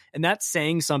team. And that's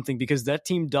saying something because that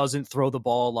team doesn't throw the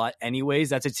ball a lot anyways.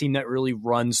 That's a team that really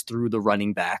runs through the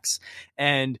running backs.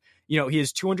 And, he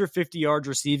has 250 yards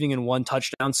receiving and 1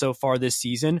 touchdown so far this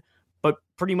season. But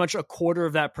pretty much a quarter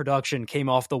of that production came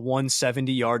off the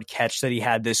 170-yard catch that he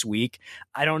had this week.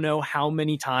 I don't know how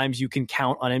many times you can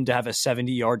count on him to have a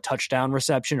 70-yard touchdown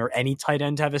reception, or any tight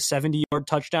end to have a 70-yard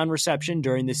touchdown reception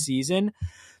during the season.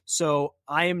 So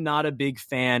I am not a big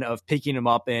fan of picking him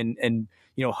up and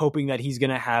hoping that he's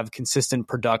going to have consistent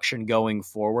production going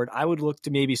forward. I would look to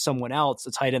maybe someone else.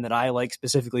 The tight end that I like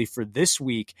specifically for this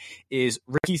week is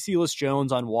Ricky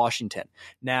Seals-Jones on Washington.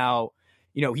 Now,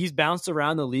 he's bounced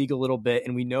around the league a little bit,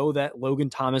 and we know that Logan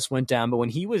Thomas went down, but when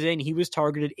he was in, he was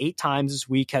targeted 8 times this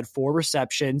week, had 4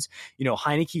 receptions.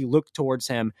 Heineke looked towards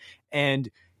him, and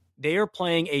they are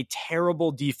playing a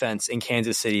terrible defense in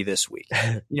Kansas City this week.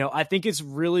 I think it's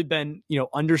really been,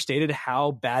 understated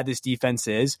how bad this defense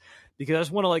is, because I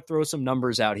just want to throw some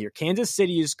numbers out here. Kansas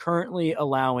City is currently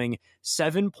allowing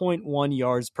 7.1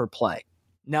 yards per play.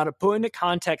 Now, to put into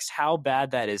context how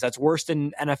bad that is, that's worse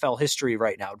than NFL history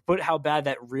right now. To put how bad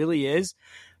that really is,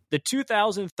 the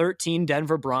 2013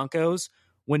 Denver Broncos,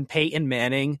 when Peyton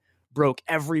Manning broke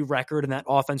every record and that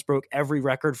offense broke every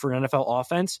record for an NFL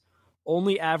offense,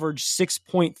 only averaged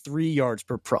 6.3 yards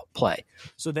per play.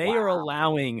 So they are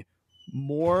allowing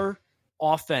more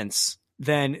offense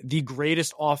than the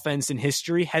greatest offense in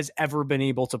history has ever been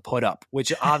able to put up,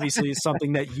 which obviously is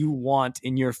something that you want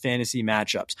in your fantasy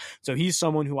matchups. So he's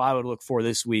someone who I would look for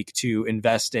this week to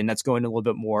invest in. That's going a little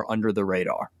bit more under the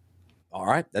radar. All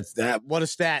right. That's that. What a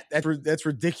stat. That's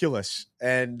ridiculous.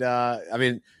 And I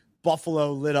mean,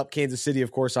 Buffalo lit up Kansas City,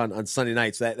 of course, on Sunday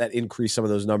night. So that increased some of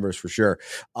those numbers for sure.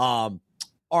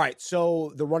 All right.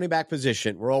 So the running back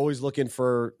position, we're always looking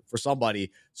for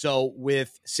somebody. So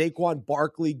with Saquon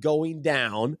Barkley going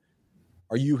down,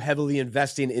 are you heavily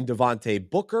investing in Devontae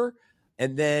Booker?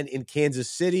 And then in Kansas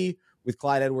City with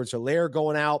Clyde Edwards-Helaire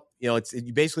going out, you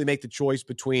basically make the choice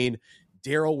between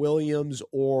Darrell Williams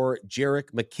or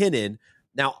Jerick McKinnon.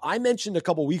 Now, I mentioned a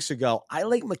couple weeks ago, I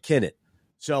like McKinnon.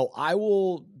 So I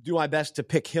will do my best to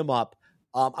pick him up.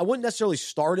 I wouldn't necessarily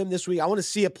start him this week. I want to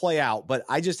see it play out, but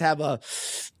I just have a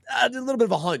little bit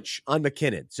of a hunch on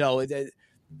McKinnon. So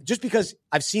just because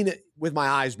I've seen it with my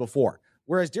eyes before.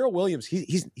 Whereas Darrell Williams,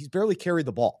 he's barely carried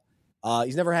the ball.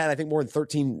 He's never had, I think, more than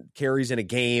 13 carries in a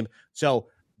game. So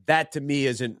that to me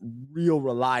isn't real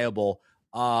reliable.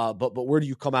 But where do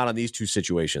you come out on these two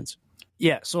situations?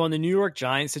 Yeah, so on the New York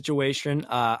Giants situation,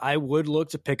 I would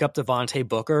look to pick up Devontae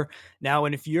Booker. Now,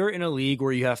 and if you're in a league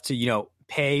where you have to,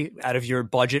 pay out of your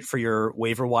budget for your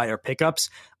waiver wire pickups,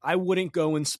 I wouldn't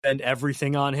go and spend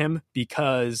everything on him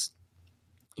because,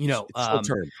 short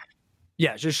term.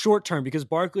 Yeah, just short term because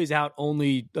Barkley's out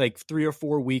only like 3 or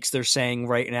 4 weeks, they're saying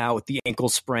right now with the ankle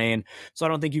sprain. So I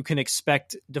don't think you can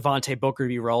expect Devontae Booker to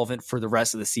be relevant for the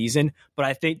rest of the season. But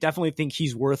I definitely think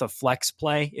he's worth a flex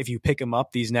play if you pick him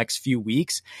up these next few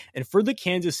weeks. And for the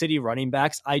Kansas City running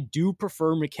backs, I do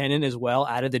prefer McKinnon as well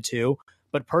out of the two.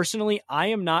 But personally, I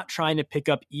am not trying to pick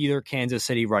up either Kansas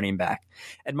City running back.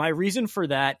 And my reason for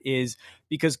that is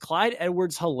because Clyde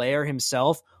Edwards-Helaire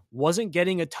himself wasn't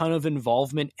getting a ton of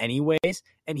involvement anyways,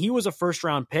 and he was a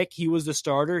first-round pick. He was the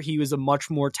starter. He was a much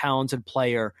more talented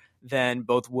player than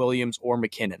both Williams or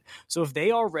McKinnon. So if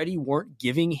they already weren't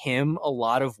giving him a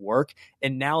lot of work,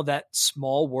 and now that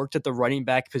small work that the running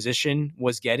back position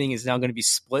was getting is now going to be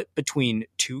split between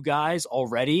two guys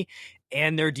already,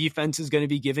 and their defense is going to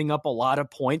be giving up a lot of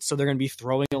points, so they're going to be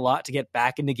throwing a lot to get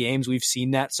back into games. We've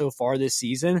seen that so far this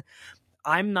season.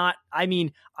 I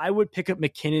would pick up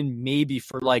McKinnon maybe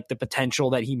for like the potential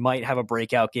that he might have a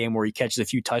breakout game where he catches a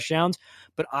few touchdowns,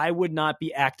 but I would not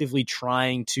be actively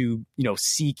trying to,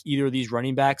 seek either of these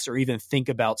running backs or even think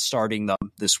about starting them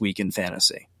this week in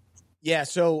fantasy. Yeah.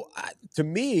 So to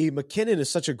me, McKinnon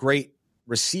is such a great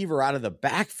receiver out of the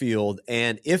backfield.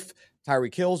 And if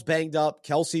Tyreek Hill's banged up,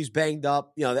 Kelsey's banged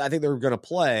up, I think they're going to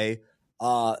play.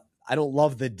 I don't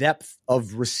love the depth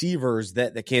of receivers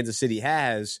that Kansas City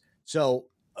has. So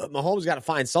Mahomes got to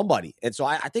find somebody, and so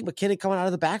I think McKinnon coming out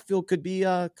of the backfield could be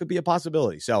a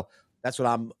possibility. So that's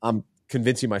what I'm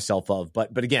convincing myself of.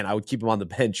 But again, I would keep him on the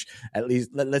bench at least.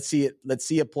 Let's see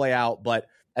it play out. But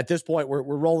at this point, we're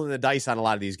rolling the dice on a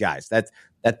lot of these guys. That's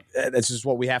just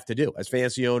what we have to do as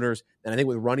fantasy owners. And I think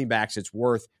with running backs, it's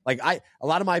worth a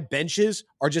lot of my benches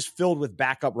are just filled with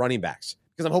backup running backs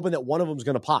because I'm hoping that one of them is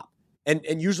going to pop,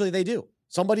 and usually they do.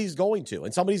 Somebody's going to,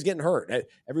 and somebody's getting hurt.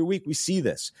 Every week we see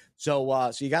this.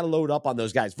 So you got to load up on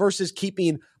those guys versus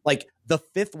keeping the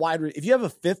fifth wide. If you have a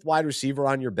fifth wide receiver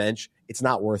on your bench, it's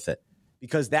not worth it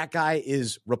because that guy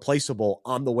is replaceable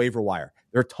on the waiver wire.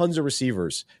 There are tons of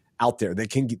receivers out there that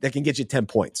can get you 10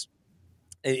 points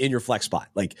in your flex spot.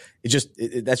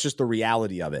 That's just the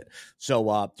reality of it.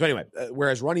 So anyway,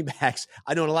 whereas running backs,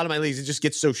 I know in a lot of my leagues, it just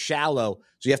gets so shallow.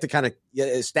 So you have to kind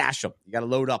of stash them. You got to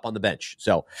load up on the bench.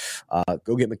 So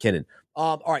go get McKinnon.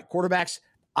 All right. Quarterbacks.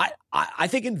 I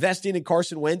think investing in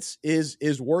Carson Wentz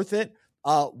is worth it.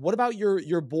 What about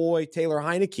your boy, Taylor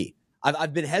Heineke?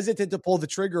 I've been hesitant to pull the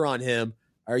trigger on him.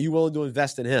 Are you willing to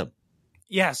invest in him?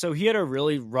 Yeah, so he had a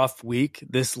really rough week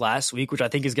this last week, which I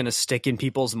think is going to stick in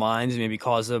people's minds and maybe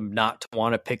cause them not to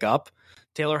want to pick up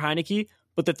Taylor Heineke.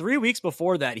 But the 3 weeks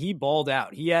before that, he balled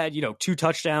out. He had, 2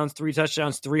 touchdowns, 3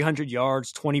 touchdowns, 300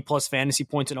 yards, 20-plus fantasy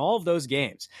points in all of those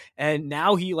games. And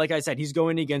now like I said, he's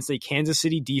going against a Kansas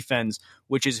City defense,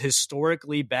 which is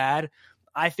historically bad.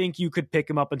 I think you could pick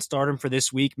him up and start him for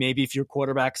this week. Maybe if your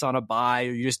quarterback's on a bye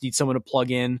or you just need someone to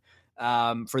plug in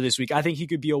for this week. I think he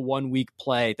could be a 1 week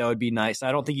play. That would be nice.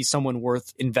 I don't think he's someone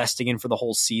worth investing in for the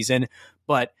whole season,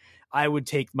 but I would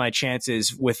take my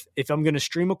chances if I'm going to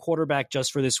stream a quarterback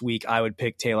just for this week, I would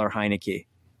pick Taylor Heineke.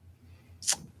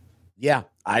 Yeah,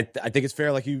 I think it's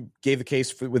fair. Like you gave the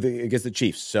case against the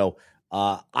Chiefs. So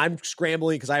I'm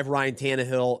scrambling because I have Ryan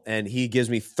Tannehill and he gives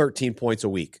me 13 points a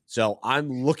week. So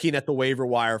I'm looking at the waiver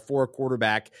wire for a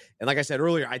quarterback. And like I said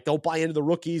earlier, I don't buy into the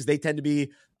rookies. They tend to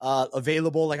be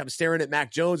available. Like I'm staring at Mac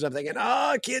Jones. I'm thinking,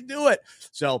 I can't do it.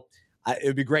 So it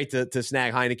would be great to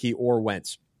snag Heineke or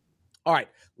Wentz. All right,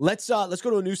 let's go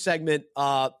to a new segment.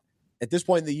 At this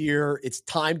point in the year, it's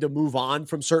time to move on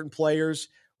from certain players.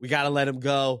 We got to let them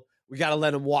go. We got to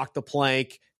let them walk the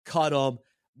plank. cut them,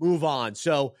 move on.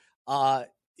 So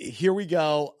here we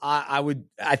go.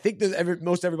 I think that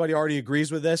most everybody already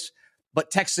agrees with this,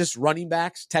 but Texans running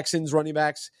backs,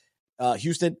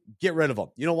 Houston, get rid of them.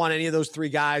 You don't want any of those three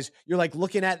guys. You're like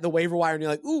looking at the waiver wire and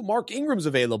you're like, ooh, Mark Ingram's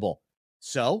available.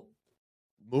 So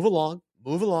move along,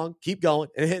 keep going.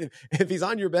 And if he's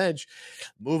on your bench,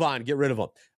 move on, get rid of him.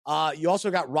 You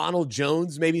also got Ronald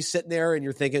Jones maybe sitting there and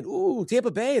you're thinking, ooh, Tampa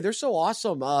Bay, they're so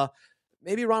awesome.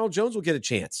 Maybe Ronald Jones will get a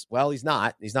chance. Well, he's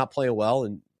not playing well,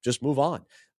 and just move on.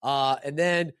 And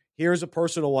then here's a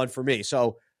personal one for me.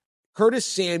 So Curtis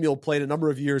Samuel played a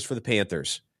number of years for the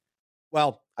Panthers.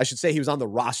 Well, I should say he was on the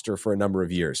roster for a number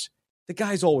of years. The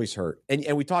guy's always hurt.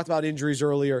 And we talked about injuries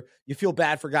earlier. You feel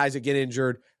bad for guys that get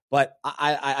injured, but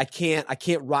I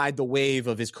can't ride the wave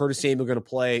of is Curtis Samuel going to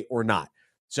play or not.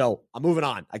 So I'm moving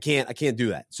on. I can't do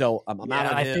that. So I'm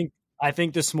out on him. I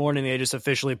think this morning they just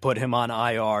officially put him on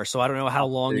IR. So I don't know how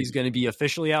long he's going to be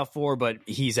officially out for, but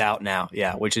he's out now.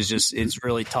 Yeah, which is it's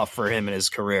really tough for him in his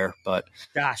career. But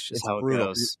gosh, it's how brutal. It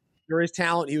goes. There is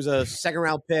talent. He was a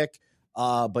second-round pick,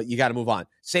 but you got to move on.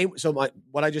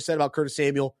 What I just said about Curtis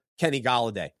Samuel, Kenny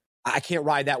Golladay. I can't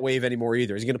ride that wave anymore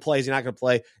either. Is he going to play? Is he not going to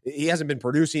play? He hasn't been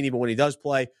producing even when he does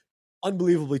play.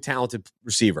 Unbelievably talented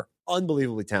receiver.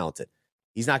 Unbelievably talented.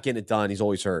 He's not getting it done. He's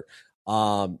always hurt.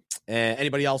 And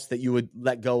anybody else that you would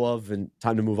let go of and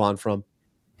time to move on from?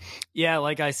 Yeah,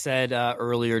 like I said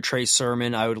earlier, Trey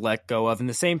Sermon I would let go of. And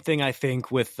the same thing I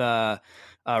think with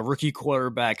rookie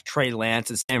quarterback Trey Lance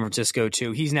in San Francisco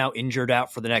too. He's now injured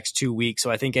out for the next 2 weeks.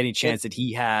 So I think any chance that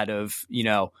he had of,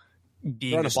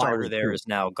 being a starter there is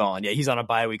now gone. Yeah, he's on a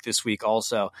bye week this week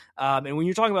also. And when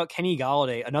you're talking about Kenny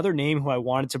Golladay, another name who I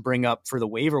wanted to bring up for the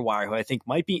waiver wire who I think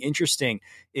might be interesting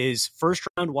is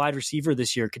first-round wide receiver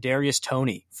this year, Kadarius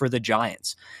Toney for the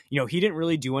Giants. He didn't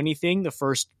really do anything the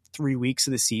first 3 weeks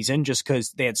of the season just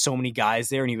because they had so many guys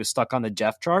there and he was stuck on the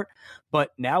depth chart.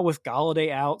 But now with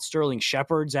Golladay out, Sterling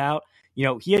Shepard's out,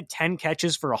 he had 10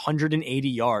 catches for 180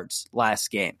 yards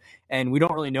last game. And we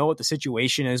don't really know what the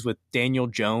situation is with Daniel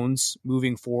Jones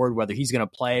moving forward, whether he's going to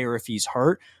play or if he's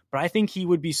hurt. But I think he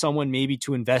would be someone maybe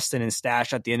to invest in and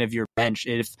stash at the end of your bench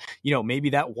if,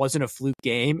 maybe that wasn't a fluke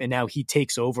game and now he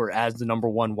takes over as the number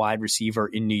one wide receiver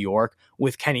in New York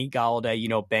with Kenny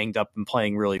Golladay, banged up and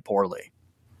playing really poorly.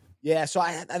 Yeah, so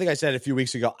I think I said a few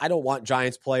weeks ago, I don't want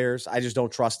Giants players. I just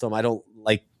don't trust them. I don't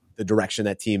like the direction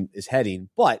that team is heading.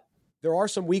 But there are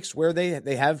some weeks where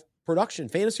they have production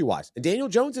fantasy-wise. And Daniel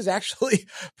Jones is actually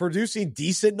producing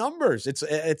decent numbers.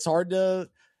 It's hard to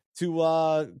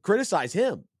criticize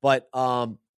him. But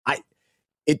to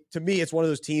me, it's one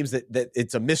of those teams that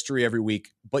it's a mystery every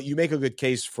week. But you make a good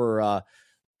case for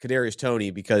Kadarius Toney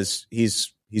because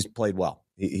he's played well.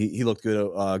 He looked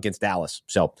good against Dallas.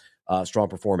 So strong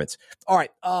performance. All right,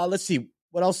 let's see.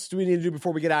 What else do we need to do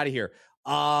before we get out of here?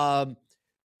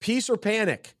 Peace or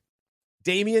panic?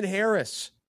 Damian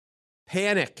Harris,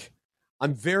 panic.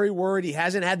 I'm very worried. He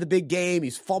hasn't had the big game.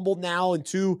 He's fumbled now in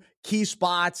 2 key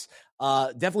spots.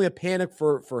 Definitely a panic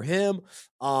for him.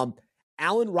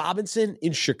 Allen Robinson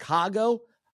in Chicago.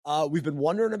 We've been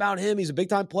wondering about him. He's a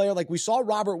big-time player. Like we saw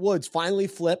Robert Woods finally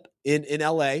flip in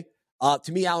L.A.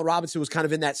 To me, Allen Robinson was kind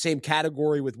of in that same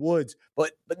category with Woods.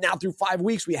 But now through 5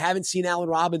 weeks, we haven't seen Allen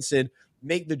Robinson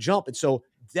make the jump. And so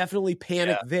definitely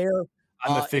panic there.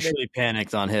 I'm officially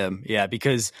panicked on him. Yeah,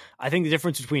 because I think the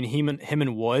difference between him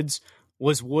and Woods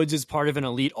was Woods is part of an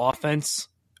elite offense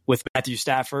with Matthew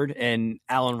Stafford, and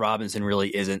Allen Robinson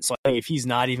really isn't. So I think if he's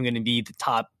not even going to be the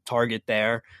top target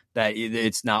there, that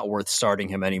it's not worth starting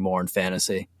him anymore in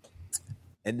fantasy.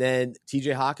 And then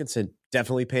TJ Hawkinson,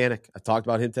 definitely panic. I talked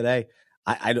about him today.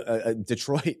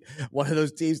 Detroit, one of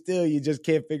those teams too, you just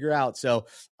can't figure out. So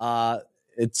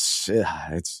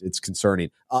it's concerning.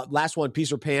 Last one,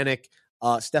 peace or panic.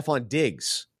 Stephon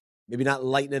Diggs, maybe not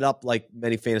lighten it up like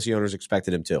many fantasy owners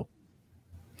expected him to.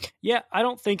 Yeah, I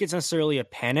don't think it's necessarily a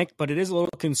panic, but it is a little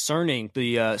concerning,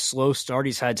 the slow start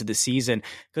he's had to the season,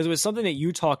 because it was something that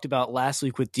you talked about last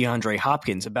week with DeAndre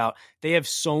Hopkins about they have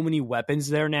so many weapons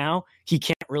there now. He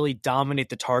can't really dominate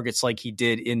the targets like he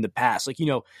did in the past. Like,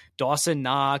 Dawson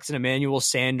Knox and Emmanuel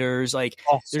Sanders.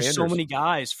 There's so many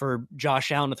guys for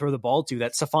Josh Allen to throw the ball to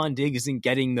that Stephon Diggs isn't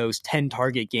getting those 10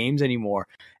 target games anymore.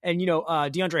 And,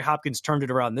 DeAndre Hopkins turned it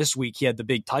around this week. He had the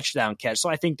big touchdown catch. So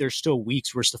I think there's still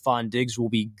weeks where Stephon Diggs will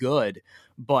be good,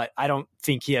 but I don't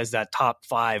think he has that top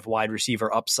 5 wide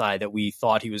receiver upside that we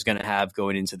thought he was going to have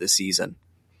going into the season.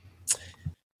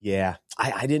 Yeah,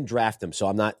 I didn't draft him, so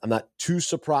I'm not too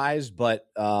surprised. But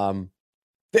the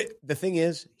thing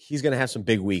is, he's going to have some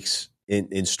big weeks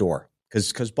in store,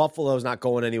 because Buffalo's not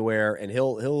going anywhere, and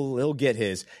he'll get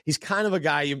his. He's kind of a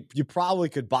guy you probably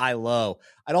could buy low.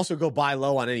 I'd also go buy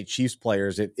low on any Chiefs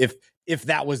players if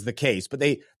that was the case. But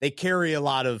they carry a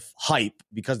lot of hype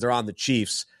because they're on the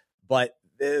Chiefs. But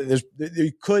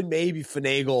you could maybe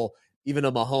finagle even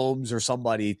a Mahomes or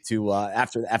somebody to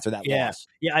after that loss.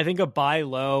 Yeah, I think a buy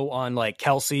low on like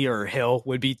Kelsey or Hill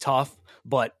would be tough,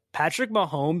 but Patrick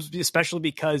Mahomes, especially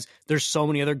because there's so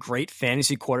many other great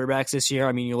fantasy quarterbacks this year.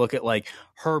 I mean, you look at like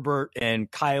Herbert and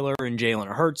Kyler and Jalen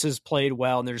Hurts has played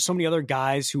well, and there's so many other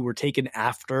guys who were taken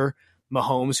after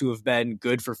Mahomes who have been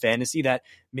good for fantasy that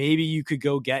maybe you could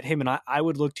go get him, and I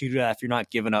would look to do that if you're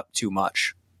not giving up too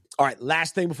much. All right,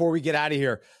 last thing before we get out of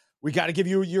here. We got to give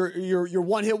you your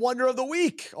one-hit wonder of the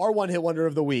week, our one-hit wonder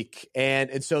of the week.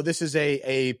 And so this is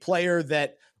a player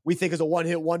that we think is a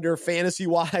one-hit wonder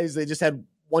fantasy-wise. They just had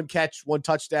one catch, one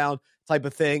touchdown type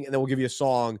of thing, and then we'll give you a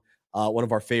song, one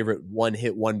of our favorite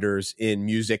one-hit wonders in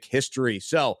music history.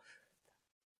 So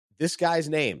this guy's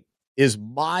name is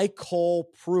MyCole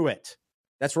Pruitt.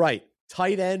 That's right,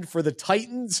 tight end for the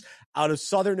Titans out of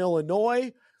Southern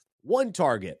Illinois. One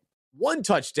target, one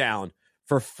touchdown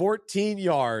for 14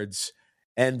 yards,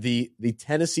 and the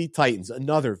Tennessee Titans,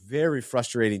 another very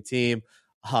frustrating team.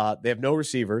 They have no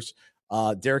receivers.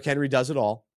 Derrick Henry does it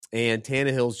all, and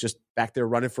Tannehill's just back there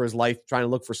running for his life, trying to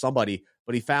look for somebody,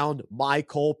 but he found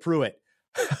MyCole Pruitt.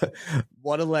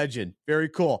 What a legend. Very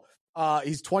cool.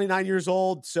 He's 29 years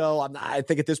old, so I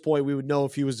think at this point we would know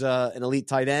if he was an elite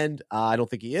tight end. I don't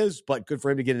think he is, but good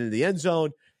for him to get into the end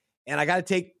zone. And I got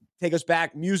to take us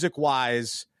back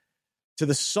music-wise to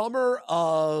the summer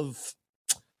of,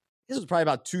 this was probably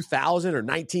about 2000 or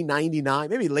 1999,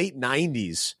 maybe late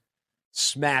 90s,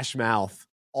 Smash Mouth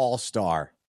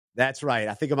All-Star. That's right.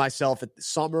 I think of myself at the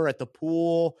summer at the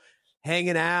pool,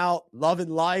 hanging out, loving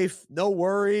life, no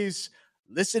worries,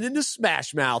 listening to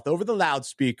Smash Mouth over the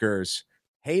loudspeakers.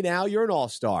 Hey, now you're an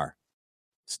all-star.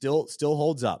 Still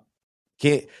holds up.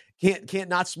 Can't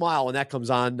not smile when that comes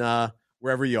on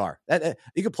wherever you are.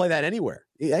 You can play that anywhere.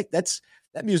 That's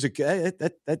that music. What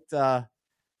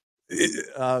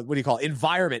do you call it?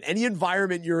 Environment. Any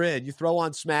environment you're in, you throw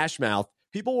on Smash Mouth,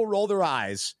 people will roll their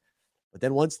eyes. But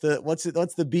then once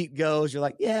the beat goes, you're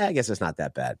like, yeah, I guess it's not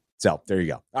that bad. So there you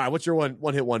go. All right, what's your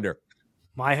one hit wonder?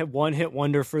 My one hit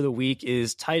wonder for the week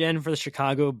is tight end for the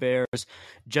Chicago Bears,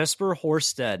 Jesper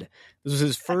Horsted. This was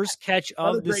his first catch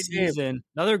of the season.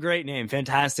 Another great name,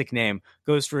 fantastic name.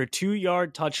 Goes for a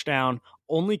 2-yard touchdown,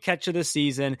 only catch of the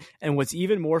season. And what's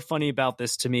even more funny about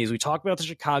this to me is we talk about the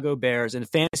Chicago Bears, and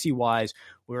fantasy-wise,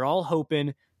 we're all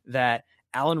hoping that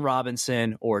Allen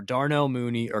Robinson or Darnell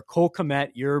Mooney or Cole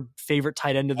Kmet, your favorite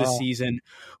tight end of the season,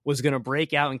 was going to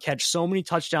break out and catch so many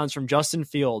touchdowns from Justin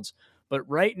Fields. But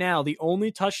right now, the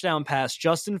only touchdown pass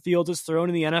Justin Fields has thrown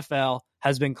in the NFL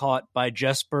has been caught by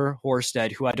Jesper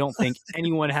Horsted, who I don't think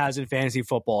anyone has in fantasy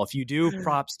football. If you do,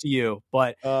 props to you.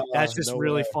 But that's just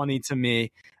really funny to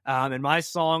me. And my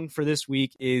song for this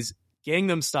week is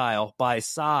Gangnam Style by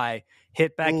Psy,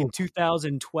 hit back in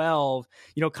 2012.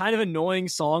 Kind of annoying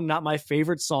song, not my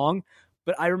favorite song.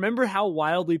 But I remember how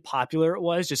wildly popular it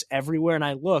was just everywhere. And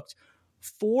I looked.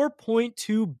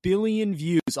 4.2 billion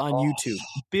views on YouTube.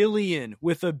 Billion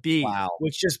with a B,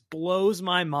 which just blows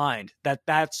my mind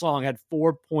that song had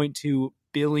 4.2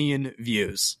 billion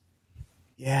views.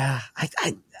 Yeah,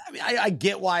 I mean, I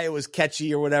get why it was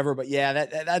catchy or whatever, but yeah,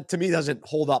 that to me doesn't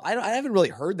hold up. I haven't really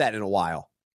heard that in a while.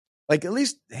 Like, at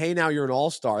least, hey, now you're an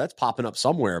all-star. That's popping up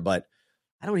somewhere, but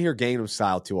I don't hear Gangnam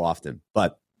Style too often.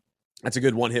 But that's a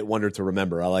good one-hit wonder to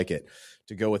remember. I like it.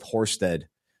 To go with Horsted.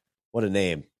 What a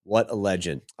name. What a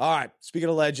legend. All right. Speaking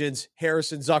of legends,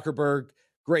 Harrison Zuckerberg,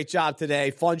 great job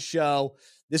today. Fun show.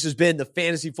 This has been the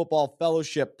Fantasy Football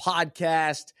Fellowship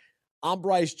podcast. I'm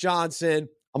Bryce Johnson.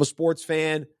 I'm a sports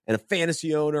fan and a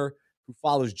fantasy owner who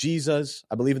follows Jesus.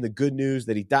 I believe in the good news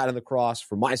that he died on the cross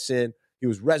for my sin. He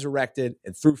was resurrected,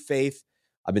 and through faith,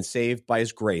 I've been saved by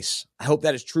his grace. I hope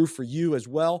that is true for you as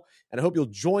well, and I hope you'll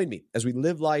join me as we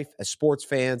live life as sports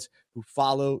fans who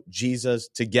follow Jesus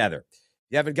together.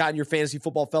 If you haven't gotten your Fantasy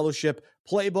Football Fellowship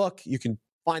playbook, you can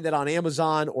find that on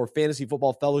Amazon or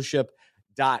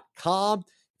fantasyfootballfellowship.com. If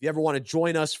you ever want to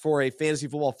join us for a Fantasy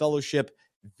Football Fellowship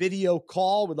video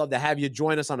call, we'd love to have you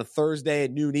join us on a Thursday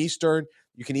at noon Eastern.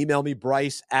 You can email me,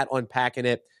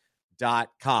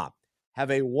 Bryce@unpackingit.com.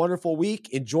 Have a wonderful week.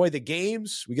 Enjoy the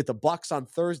games. We get the Bucks on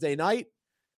Thursday night.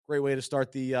 Great way to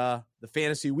start the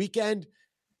fantasy weekend.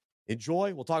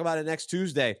 Enjoy. We'll talk about it next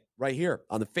Tuesday right here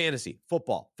on the Fantasy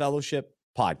Football Fellowship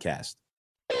podcast.